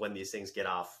happens when these things get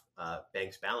off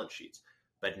banks' balance sheets.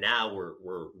 But now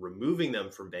we're removing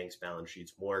them from banks' balance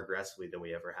sheets more aggressively than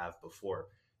we ever have before.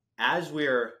 As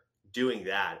we're doing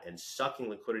that and sucking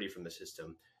liquidity from the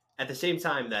system, at the same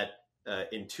time that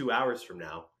in 2 hours from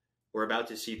now, we're about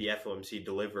to see the FOMC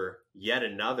deliver yet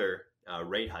another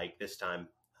rate hike, this time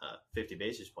 50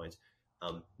 basis points.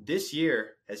 This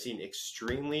year has seen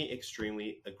extremely,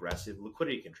 extremely aggressive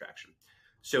liquidity contraction.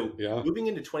 So moving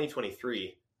into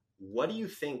 2023, what do you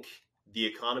think the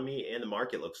economy and the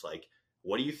market looks like?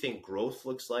 What do you think growth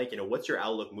looks like? What's your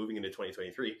outlook moving into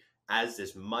 2023? as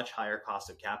this much higher cost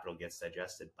of capital gets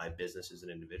digested by businesses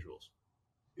and individuals?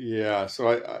 Yeah,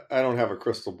 so I don't have a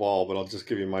crystal ball, but I'll just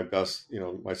give you my best,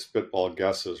 my spitball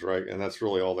guesses, right? And that's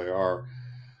really all they are.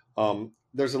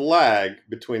 There's a lag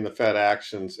between the Fed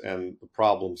actions and the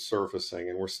problems surfacing,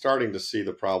 and we're starting to see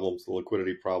the problems, the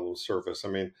liquidity problems surface. I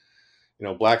mean,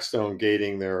 Blackstone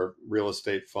gating their real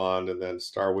estate fund, and then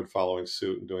Starwood following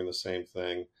suit and doing the same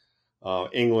thing.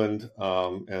 England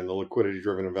and the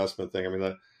liquidity-driven investment thing. I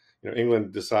mean,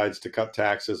 England decides to cut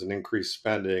taxes and increase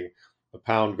spending. The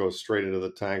pound goes straight into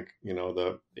the tank.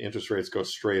 The interest rates go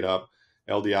straight up.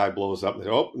 LDI blows up. And they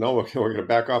say, oh no, we're going to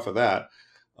back off of that.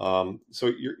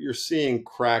 So you're seeing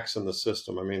cracks in the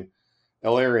system. I mean,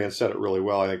 Arian said it really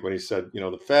well, I think, when he said,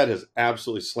 the Fed has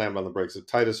absolutely slammed on the brakes, the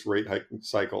tightest rate hiking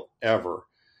cycle ever.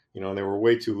 And they were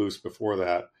way too loose before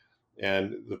that.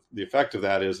 And the effect of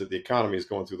that is that the economy is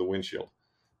going through the windshield,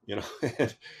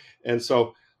 and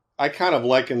so I kind of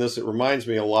liken this. It reminds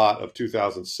me a lot of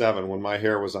 2007 when my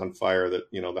hair was on fire,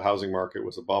 that, the housing market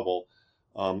was a bubble.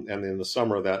 And in the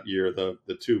summer of that year, the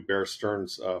two Bear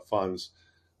Stearns funds,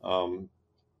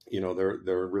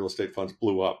 their real estate funds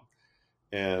blew up.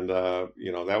 And,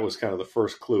 that was kind of the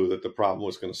first clue that the problem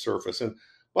was going to surface.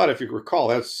 But if you recall,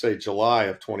 that's say July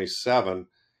of 27,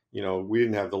 we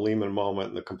didn't have the Lehman moment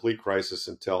and the complete crisis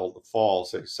until the fall,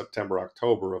 say September,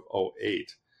 October of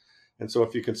 08. And so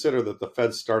if you consider that the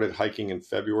Fed started hiking in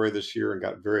February this year and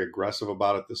got very aggressive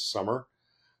about it this summer,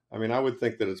 I mean, I would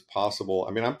think that it's possible.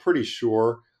 I mean, I'm pretty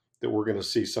sure that we're going to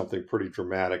see something pretty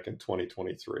dramatic in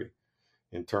 2023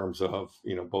 in terms of,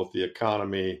 both the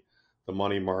economy, the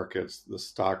money markets, the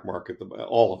stock market,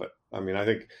 all of it. I mean, I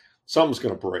think something's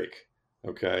going to break.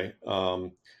 Okay.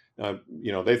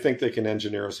 They think they can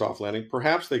engineer a soft landing.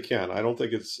 Perhaps they can. I don't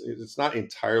think it's not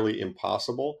entirely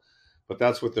impossible, but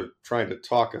that's what they're trying to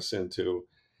talk us into.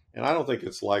 And I don't think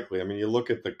it's likely. I mean, you look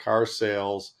at the car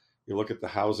sales, you look at the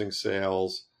housing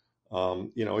sales,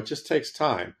 it just takes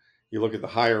time. You look at the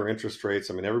higher interest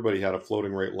rates. I mean, everybody had a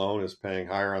floating rate loan, is paying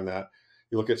higher on that.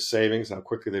 You look at savings, how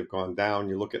quickly they've gone down.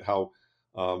 You look at how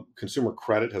consumer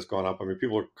credit has gone up. I mean,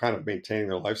 people are kind of maintaining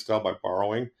their lifestyle by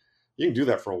borrowing. You can do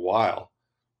that for a while.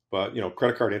 But,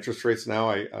 credit card interest rates now,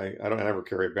 I never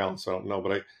carry a balance, so I don't know.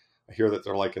 But I hear that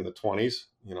they're like in the 20s,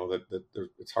 that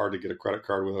it's hard to get a credit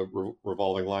card with a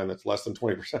revolving line that's less than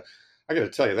 20%. I got to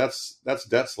tell you, that's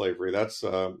debt slavery. That's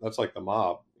like the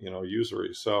mob,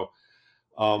 usury. So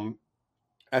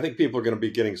I think people are going to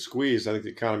be getting squeezed. I think the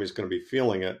economy is going to be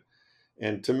feeling it.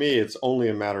 And to me, it's only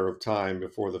a matter of time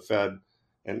before the Fed,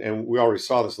 and we already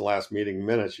saw this in the last meeting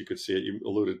minutes. You could see it. You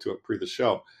alluded to it pre the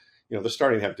show. They're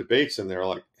starting to have debates in there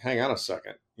like, hang on a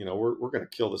second, we're going to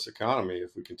kill this economy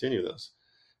if we continue this.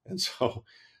 And so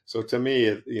to me,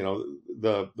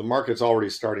 the market's already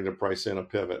starting to price in a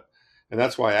pivot. And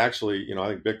that's why actually, I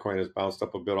think Bitcoin has bounced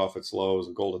up a bit off its lows,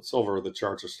 and gold and silver, the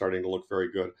charts are starting to look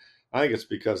very good. I think it's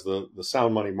because the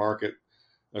sound money market,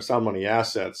 or sound money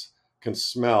assets, can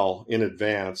smell in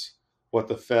advance what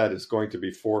the Fed is going to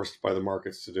be forced by the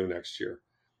markets to do next year.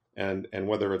 And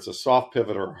whether it's a soft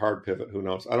pivot or a hard pivot, who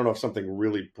knows? I don't know if something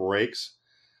really breaks.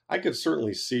 I could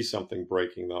certainly see something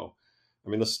breaking, though. I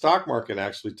mean, the stock market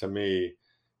actually, to me,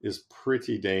 is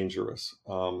pretty dangerous.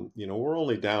 We're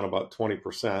only down about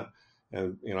 20%.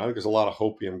 And, I think there's a lot of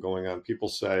hopium going on. People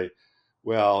say,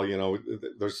 well,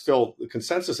 there's still the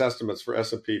consensus estimates for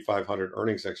S&P 500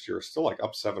 earnings next year are still like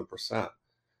up 7%.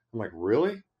 I'm like,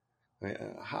 really?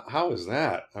 How is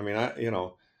that? I mean,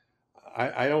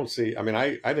 I don't see. I mean,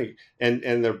 I think,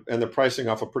 and they're pricing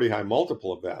off a pretty high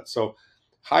multiple of that. So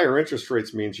higher interest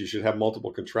rates means you should have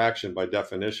multiple contraction by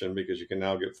definition, because you can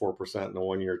now get 4% in a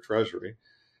 1-year Treasury,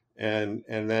 and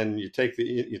then you take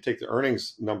the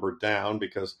earnings number down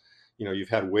because you've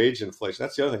had wage inflation.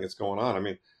 That's the other thing that's going on. I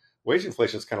mean, wage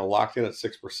inflation is kind of locked in at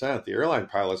 6%. The airline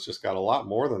pilots just got a lot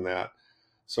more than that.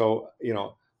 So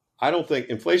I don't think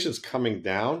inflation's coming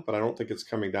down, but I don't think it's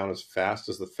coming down as fast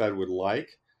as the Fed would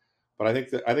like. But I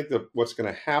think that what's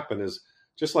going to happen is,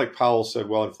 just like Powell said,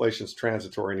 well, inflation's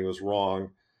transitory, and he was wrong.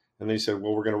 And then he said,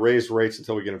 well, we're going to raise rates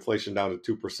until we get inflation down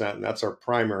to 2%. And that's our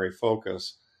primary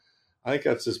focus. I think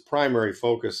that's his primary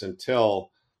focus until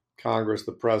Congress,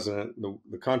 the president,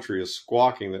 the country is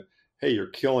squawking that, hey, you're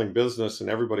killing business and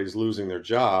everybody's losing their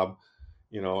job,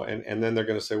 and then they're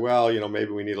going to say, well,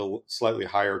 maybe we need a slightly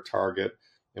higher target,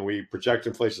 and we project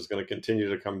inflation is going to continue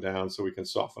to come down so we can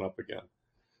soften up again.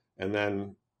 And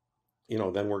then,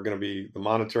 then we're going to be, the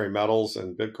monetary metals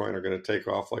and Bitcoin are going to take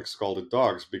off like scalded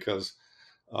dogs, because,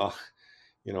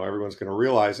 everyone's going to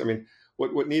realize, I mean,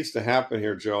 what needs to happen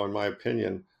here, Joe, in my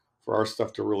opinion, for our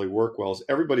stuff to really work well, is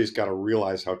everybody's got to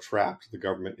realize how trapped the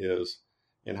government is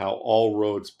and how all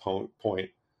roads point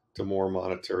to more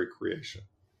monetary creation.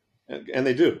 And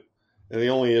they do. And the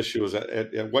only issue is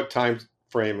at what time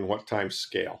frame and what time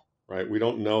scale, right? We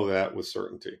don't know that with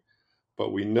certainty,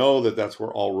 but we know that that's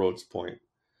where all roads point.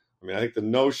 I mean, I think the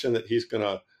notion that he's going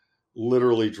to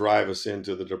literally drive us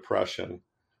into the depression,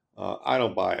 I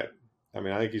don't buy it. I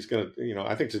mean, I think he's going to,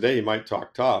 I think today he might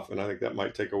talk tough, and I think that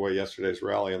might take away yesterday's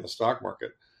rally in the stock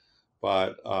market.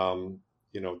 But,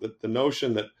 the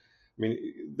notion that, I mean,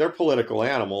 they're political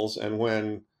animals, and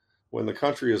when the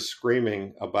country is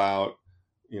screaming about,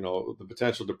 the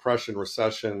potential depression,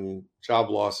 recession, job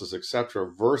losses, et cetera,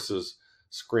 versus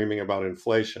screaming about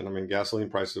inflation. I mean, gasoline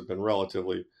prices have been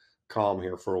relatively calm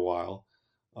here for a while.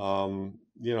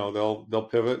 They'll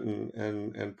pivot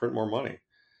and print more money.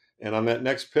 And on that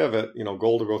next pivot,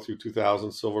 gold will go through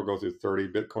 2,000, silver will go through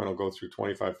 30, Bitcoin will go through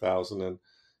 25,000, and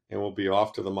we'll be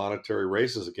off to the monetary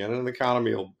races again. And the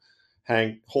economy will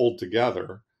hold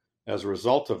together as a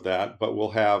result of that. But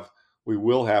we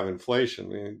will have inflation.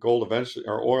 I mean, gold eventually,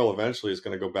 or oil eventually, is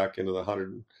going to go back into the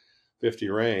 150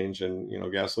 range, and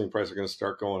gasoline prices are going to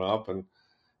start going up, and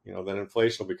then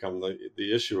inflation will become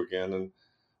the issue again. And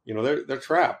they're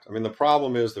trapped. I mean, the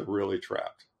problem is they're really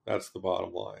trapped. That's the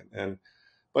bottom line.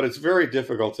 But it's very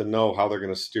difficult to know how they're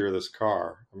going to steer this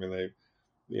car. I mean,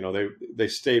 they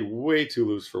stayed way too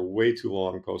loose for way too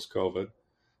long post-COVID.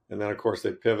 And then, of course,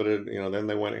 they pivoted, then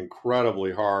they went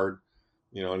incredibly hard.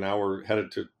 Now we're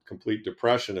headed to complete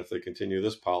depression if they continue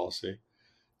this policy.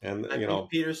 And, I think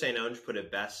Peter St. Onge put it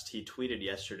best. He tweeted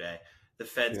yesterday, the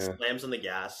Fed slams on the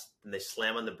gas, then they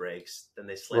slam on the brakes, then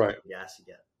they slam on the gas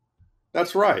again.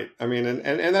 That's right. I mean,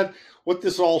 and that what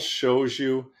this all shows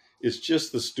you is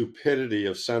just the stupidity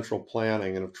of central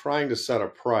planning and of trying to set a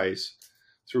price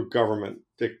through government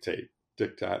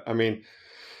diktat. I mean,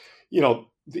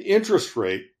 the interest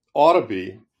rate ought to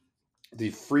be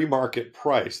the free market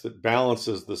price that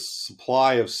balances the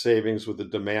supply of savings with the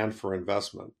demand for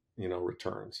investment,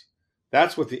 returns.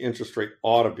 That's what the interest rate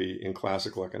ought to be in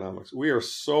classical economics. We are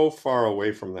so far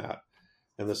away from that,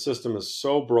 and the system is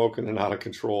so broken and out of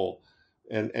control.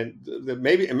 And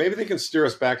maybe they can steer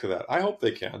us back to that. I hope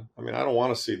they can. I mean, I don't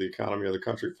want to see the economy of the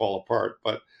country fall apart,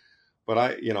 but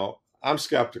I'm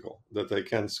skeptical that they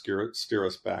can steer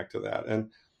us back to that.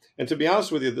 And to be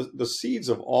honest with you, the seeds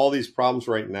of all these problems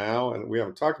right now, and we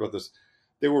haven't talked about this,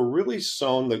 they were really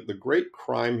sown. The great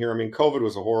crime here. I mean, COVID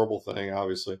was a horrible thing,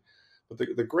 obviously, but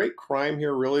the great crime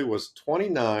here really was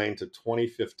 29 to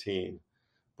 2015.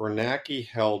 Bernanke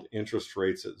held interest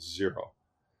rates at zero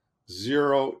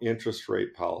interest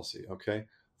rate policy, okay,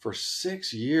 for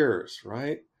 6 years,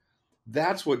 right?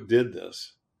 That's what did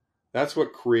this. That's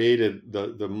what created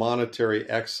the monetary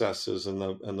excesses and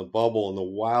the bubble and the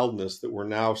wildness that we're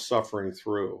now suffering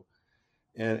through.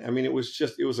 And I mean, it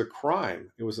was a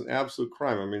crime. It was an absolute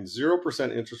crime. I mean,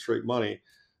 0% interest rate money,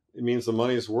 it means the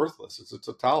money is worthless. It's a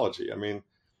tautology. I mean,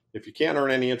 if you can't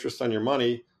earn any interest on your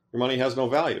money has no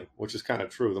value, which is kind of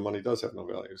true. The money does have no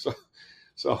value.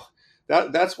 So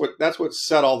that's what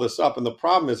set all this up. And the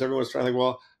problem is everyone's trying to think,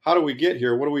 well, how do we get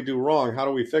here? What do we do wrong? How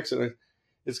do we fix it?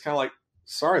 It's kind of like,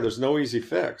 sorry, there's no easy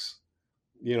fix.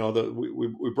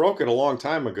 We broke it a long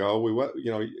time ago.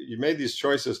 You made these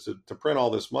choices to print all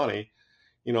this money.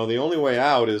 The only way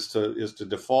out is to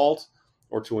default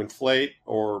or to inflate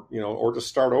or to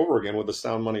start over again with the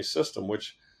sound money system,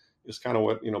 which is kind of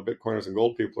what, Bitcoiners and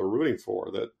gold people are rooting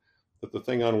for, that the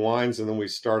thing unwinds and then we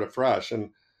start afresh.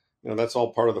 And, that's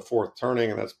all part of the fourth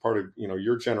turning, and that's part of,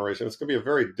 your generation. It's going to be a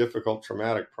very difficult,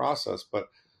 traumatic process, but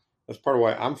that's part of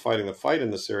why I'm fighting the fight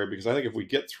in this area, because I think if we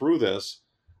get through this,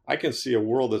 I can see a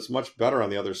world that's much better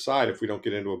on the other side if we don't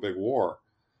get into a big war.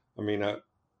 I mean,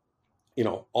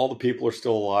 all the people are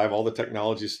still alive, all the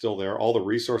technology is still there, all the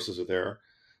resources are there.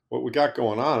 What we got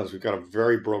going on is we've got a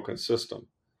very broken system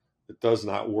that does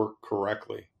not work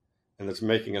correctly, and it's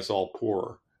making us all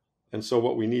poorer. And so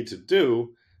what we need to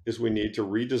do is we need to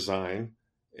redesign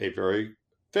a very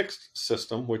fixed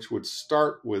system, which would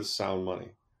start with sound money.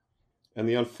 And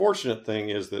the unfortunate thing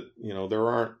is that, there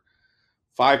aren't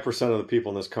 5% of the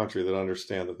people in this country that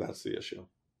understand that that's the issue.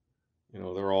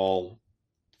 They're all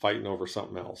fighting over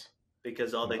something else.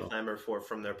 Because all they clamor for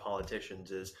from their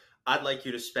politicians is, I'd like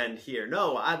you to spend here.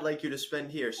 No, I'd like you to spend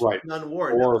here. Spend on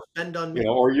war. No, spend on me.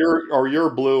 Or you're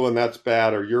blue and that's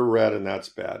bad, or you're red and that's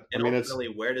bad. And ultimately,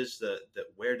 where does the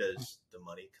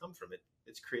money come from?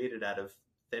 It's created out of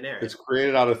thin air. It's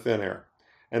created out of thin air.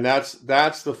 And that's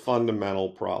the fundamental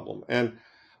problem.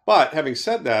 But having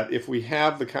said that, if we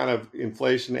have the kind of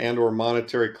inflation and or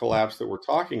monetary collapse that we're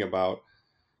talking about,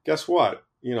 guess what?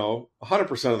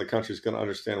 100% of the country is going to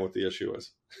understand what the issue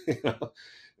is,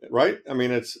 right? I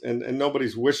mean, and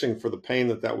nobody's wishing for the pain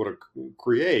that would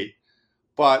create.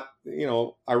 But,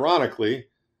 ironically,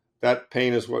 that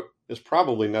pain is what is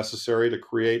probably necessary to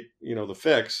create, the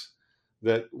fix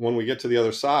that when we get to the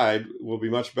other side will be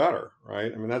much better,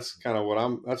 right? I mean, that's kind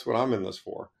of that's what I'm in this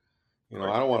for. Of course.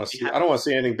 I don't want to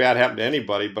see anything bad happen to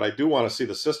anybody, but I do want to see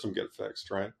the system get fixed,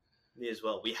 right? Me as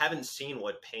well. We haven't seen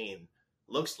what pain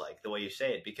looks like the way you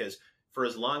say it, because for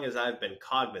as long as I've been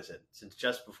cognizant, since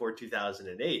just before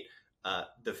 2008,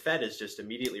 the Fed has just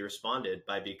immediately responded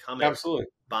by becoming Absolutely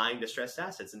buying distressed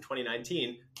assets. In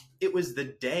 2019, it was the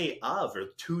day of or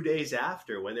 2 days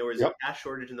after when there was a cash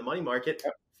shortage in the money market.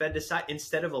 Fed decided,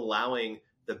 instead of allowing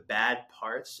the bad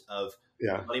parts of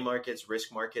money markets,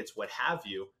 risk markets, what have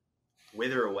you,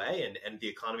 wither away and the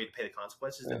economy to pay the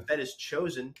consequences, the Fed has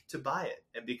chosen to buy it.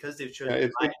 And because they've chosen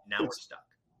to buy it, now we're stuck.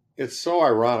 It's so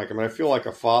ironic. I mean, I feel like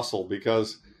a fossil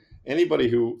because anybody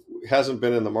who hasn't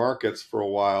been in the markets for a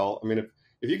while, I mean,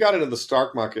 if you got into the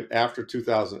stock market after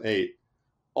 2008,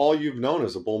 all you've known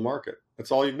is a bull market.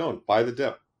 That's all you've known. Buy the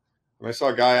dip. And I saw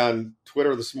a guy on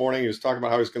Twitter this morning. He was talking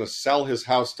about how he's going to sell his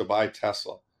house to buy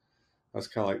Tesla. I was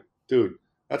kind of like, dude,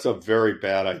 that's a very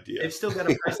bad idea. They've still got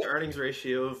a price to earnings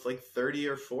ratio of like 30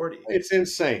 or 40. It's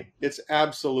insane. It's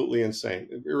absolutely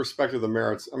insane, irrespective of the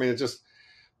merits. I mean, it just,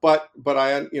 but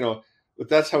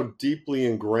that's how deeply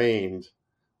ingrained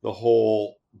the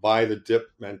whole buy the dip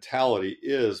mentality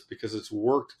is, because it's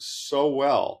worked so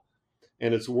well.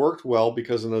 And it's worked well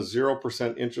because in a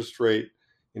 0% interest rate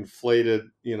inflated,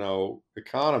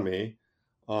 economy,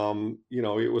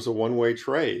 it was a one-way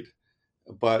trade.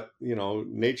 But,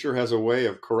 nature has a way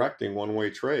of correcting one-way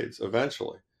trades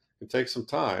eventually. It takes some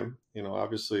time.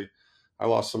 Obviously, I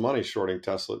lost some money shorting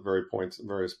Tesla at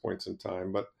various points in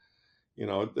time. But,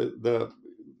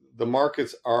 the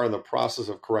markets are in the process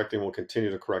of correcting, will continue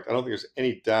to correct. I don't think there's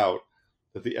any doubt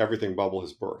that the everything bubble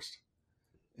has burst.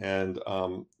 And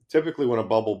typically when a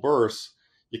bubble bursts,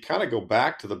 you kind of go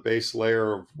back to the base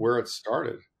layer of where it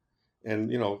started. And,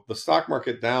 the stock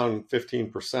market down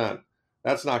 15%,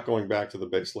 that's not going back to the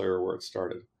base layer where it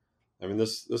started. I mean,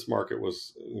 this market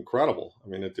was incredible. I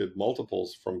mean, it did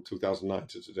multiples from 2009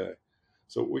 to today.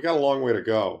 So we got a long way to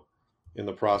go in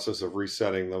the process of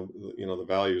resetting the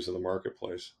values in the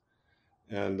marketplace.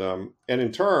 And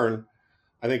in turn,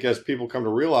 I think as people come to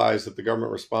realize that the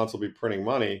government response will be printing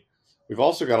money, we've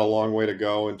also got a long way to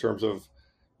go in terms of,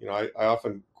 I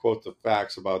often quote the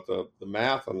facts about the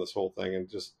math on this whole thing, and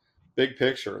just big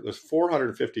picture. There's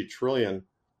 450 trillion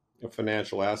of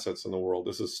financial assets in the world.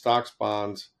 This is stocks,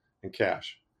 bonds, and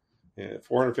cash.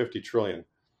 450 trillion.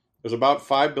 There's about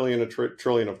 5 billion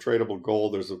trillion of tradable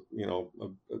gold. There's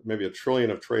maybe a trillion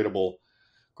of tradable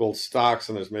gold stocks,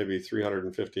 and there's maybe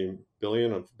 350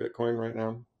 billion of Bitcoin right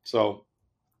now. So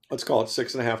let's call it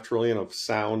 6.5 trillion of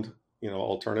sound,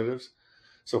 alternatives.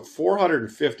 So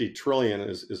 450 trillion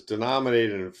is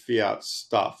denominated in fiat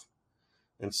stuff,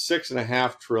 and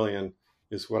 6.5 trillion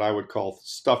is what I would call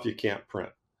stuff you can't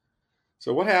print.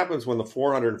 So what happens when the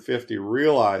 450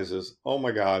 realizes, oh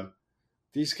my God,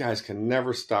 these guys can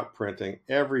never stop printing.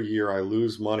 Every year I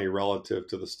lose money relative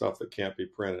to the stuff that can't be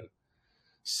printed.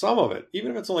 Some of it,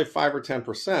 even if it's only 5 or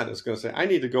 10%, is going to say, I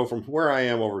need to go from where I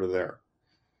am over to there.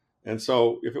 And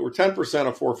so if it were 10%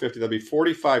 of 450, that'd be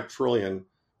 45 trillion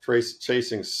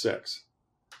chasing 6,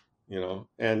 and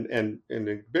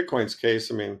in Bitcoin's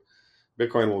case, I mean,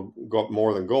 Bitcoin will go up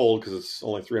more than gold because it's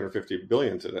only 350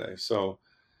 billion today. So,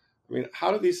 I mean,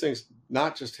 how do these things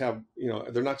not just have,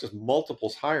 they're not just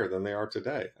multiples higher than they are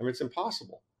today? I mean, it's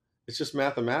impossible. It's just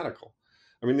mathematical.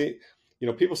 I mean,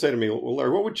 people say to me, well, Larry,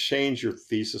 what would change your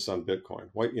thesis on Bitcoin?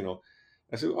 What,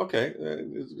 I said, okay,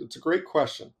 it's a great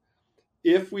question.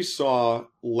 If we saw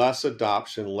less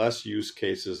adoption, less use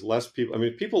cases, less people, I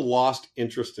mean, if people lost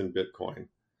interest in Bitcoin,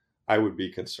 I would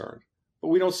be concerned. But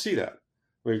we don't see that.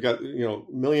 We've got,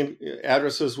 million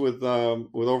addresses with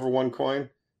over one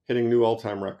coin hitting new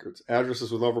all-time records.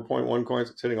 Addresses with over 0.1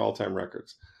 coins hitting all-time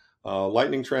records.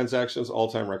 Lightning transactions,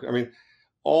 all-time record. I mean,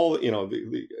 all,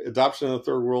 the adoption in the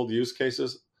third world use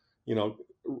cases,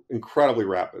 incredibly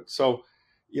rapid. So,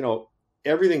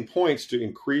 everything points to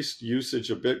increased usage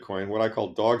of Bitcoin, what I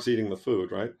call dogs eating the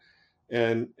food, right?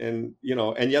 And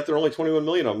yet there are only 21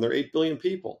 million of them. There are 8 billion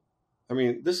people. I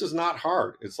mean, this is not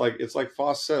hard. It's like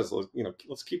Foss says,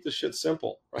 let's keep this shit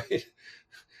simple, right?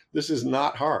 This is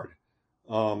not hard.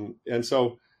 And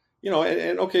so,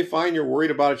 and okay, fine. You're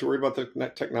worried about it. You're worried about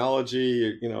the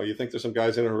technology. You think there's some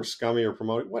guys in it who are scummy or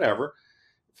promoting, whatever.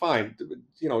 Fine.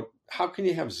 How can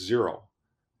you have zero?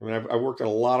 I mean, I've worked on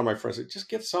a lot of my friends. Just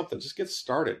get something. Just get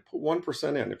started. Put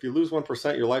 1% in. If you lose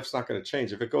 1%, your life's not going to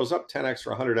change. If it goes up 10x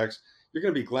or 100x, you're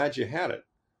going to be glad you had it,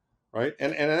 right?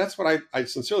 And that's what I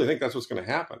sincerely think that's what's going to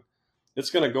happen. It's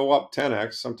going to go up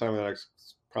 10x sometime in the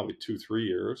next probably 2, 3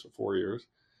 years or 4 years,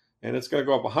 and it's going to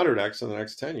go up 100x in the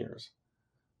next 10 years.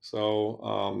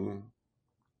 So,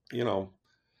 you know,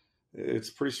 it's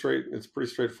pretty straight. It's pretty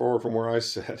straightforward from where I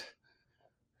sit.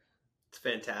 It's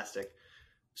fantastic.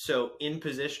 So, in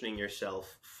positioning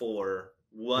yourself for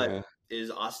what Yeah. is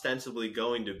ostensibly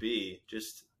going to be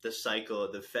just the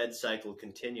cycle, the Fed cycle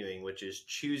continuing, which is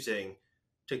choosing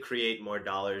to create more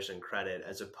dollars and credit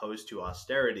as opposed to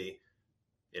austerity,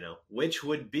 which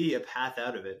would be a path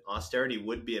out of it. Austerity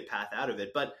would be a path out of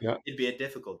it, but Yeah. it'd be a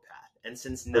difficult path. And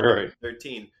since Right.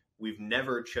 1913, we've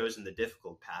never chosen the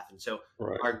difficult path. And so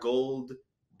Right. our gold,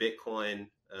 Bitcoin,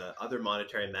 other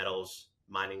monetary metals,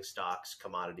 mining stocks,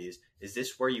 commodities, is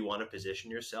this where you want to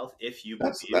position yourself if you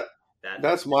That's believe that. that?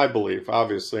 That's my belief,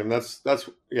 obviously, and that's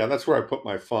where I put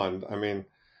my fund. I mean,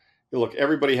 look,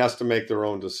 everybody has to make their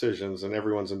own decisions, and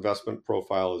everyone's investment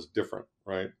profile is different,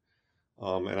 right?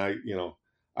 And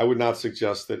I would not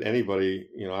suggest that anybody,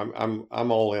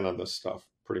 I'm all in on this stuff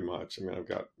pretty much. I mean, I've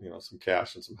got some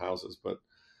cash and some houses, but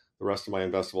the rest of my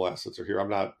investable assets are here.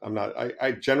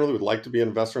 I generally would like to be an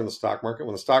investor in the stock market.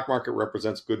 When the stock market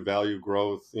represents good value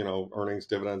growth, earnings,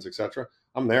 dividends, etc.,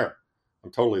 I'm there.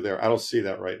 I'm totally there. I don't see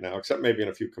that right now, except maybe in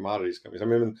a few commodities companies. I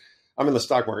mean, I'm in the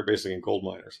stock market basically in gold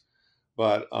miners.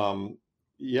 But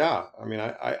yeah, I mean,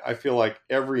 I feel like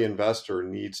every investor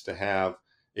needs to have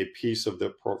a piece of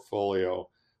their portfolio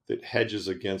that hedges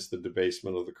against the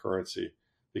debasement of the currency,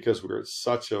 because we're at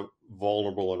such a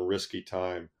vulnerable and risky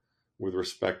time with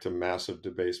respect to massive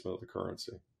debasement of the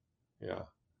currency. Yeah,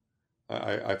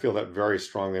 I feel that very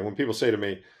strongly. And when people say to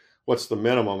me, "What's the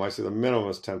minimum?" I say the minimum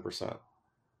is 10%,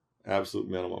 absolute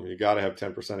minimum. You got to have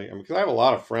 10%. I mean, because I have a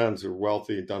lot of friends who are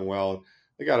wealthy and done well, and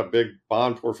they got a big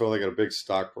bond portfolio, they got a big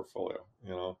stock portfolio.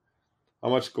 How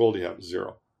much gold do you have?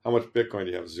 Zero. How much Bitcoin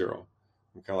do you have? Zero.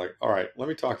 I'm kind of like, all right, let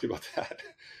me talk to you about that.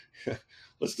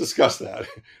 Let's discuss that,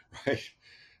 right?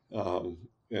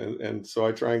 And so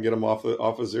I try and get them off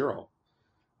of zero.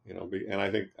 And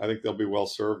I think they'll be well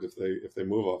served if they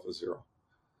move off of zero.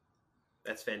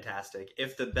 That's fantastic.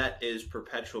 If the bet is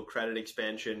perpetual credit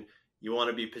expansion, you want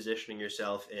to be positioning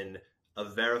yourself in a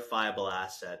verifiable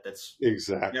asset that's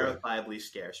Exactly. verifiably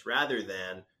scarce rather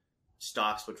than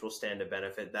stocks which will stand to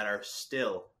benefit that are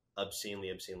still obscenely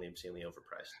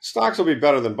overpriced. Stocks will be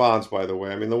better than bonds, by the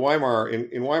way. I mean, the Weimar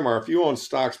in Weimar, if you own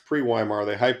stocks pre-Weimar,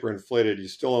 they hyperinflated. You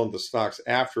still owned the stocks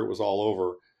after it was all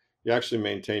over. You actually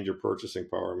maintained your purchasing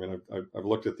power. I mean, I've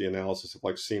looked at the analysis of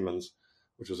like Siemens,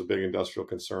 which was a big industrial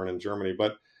concern in Germany,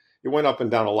 but it went up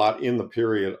and down a lot in the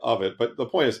period of it. But the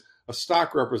point is, a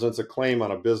stock represents a claim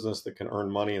on a business that can earn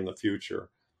money in the future.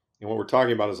 And what we're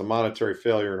talking about is a monetary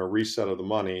failure and a reset of the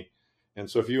money. And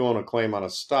so if you own a claim on a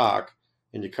stock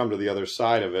and you come to the other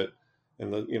side of it,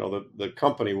 and the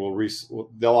company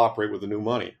they'll operate with the new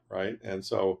money, right? And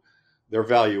so their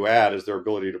value add is their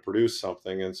ability to produce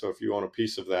something. And so if you own a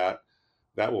piece of that,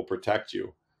 that will protect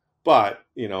you. But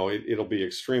it'll be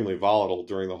extremely volatile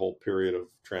during the whole period of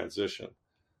transition.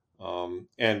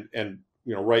 And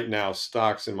right now,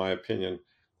 stocks, in my opinion,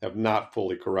 have not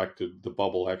fully corrected the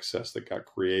bubble excess that got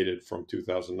created from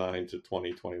 2009 to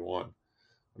 2021.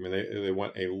 I mean, they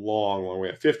went a long, long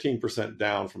way, 15%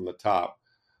 down from the top.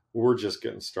 We're just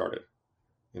getting started,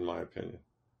 in my opinion.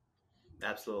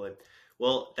 Absolutely.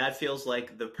 Well, that feels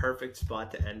like the perfect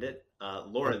spot to end it.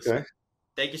 Lawrence, Okay.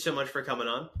 thank you so much for coming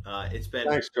on. It's been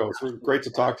Thanks, Joe. It's great to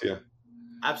talk to you.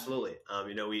 absolutely.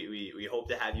 We hope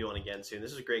to have you on again soon.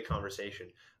 This is a great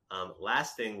conversation.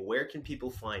 Last thing, where can people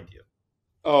find you?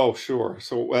 Oh, sure.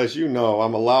 So as you know,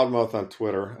 I'm a loudmouth on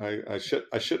Twitter. I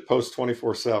shit post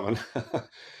 24/7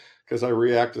 because I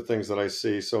react to things that I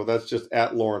see. So that's just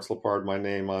at Lawrence Lepard, my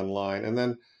name online. And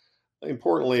then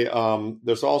importantly,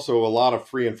 there's also a lot of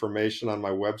free information on my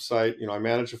website. I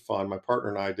manage a fund. My partner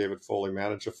and I, David Foley,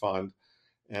 manage a fund,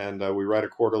 and we write a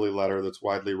quarterly letter that's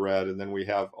widely read. And then we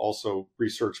have also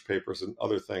research papers and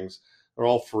other things. They're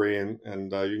all free, and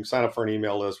you can sign up for an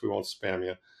email list. We won't spam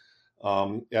you.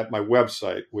 At my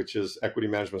website, which is Equity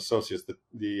Management Associates.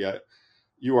 The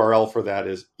URL for that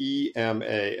is EMA,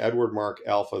 Edward Mark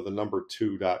Alpha, the number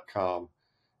 2.com.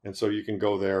 And so you can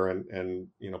go there and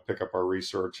pick up our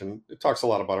research, and it talks a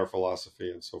lot about our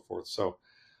philosophy and so forth. So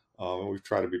we've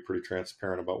tried to be pretty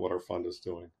transparent about what our fund is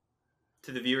doing.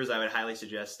 To the viewers, I would highly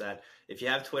suggest that if you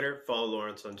have Twitter, follow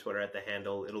Lawrence on Twitter at the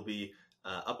handle. It'll be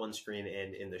up on screen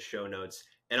and in the show notes.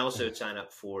 And also sign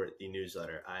up for the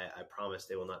newsletter. I promise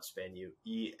they will not spam you.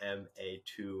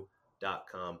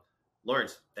 EMA2.com.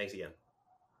 Lawrence, thanks again.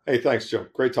 Hey, thanks, Joe.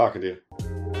 Great talking to you.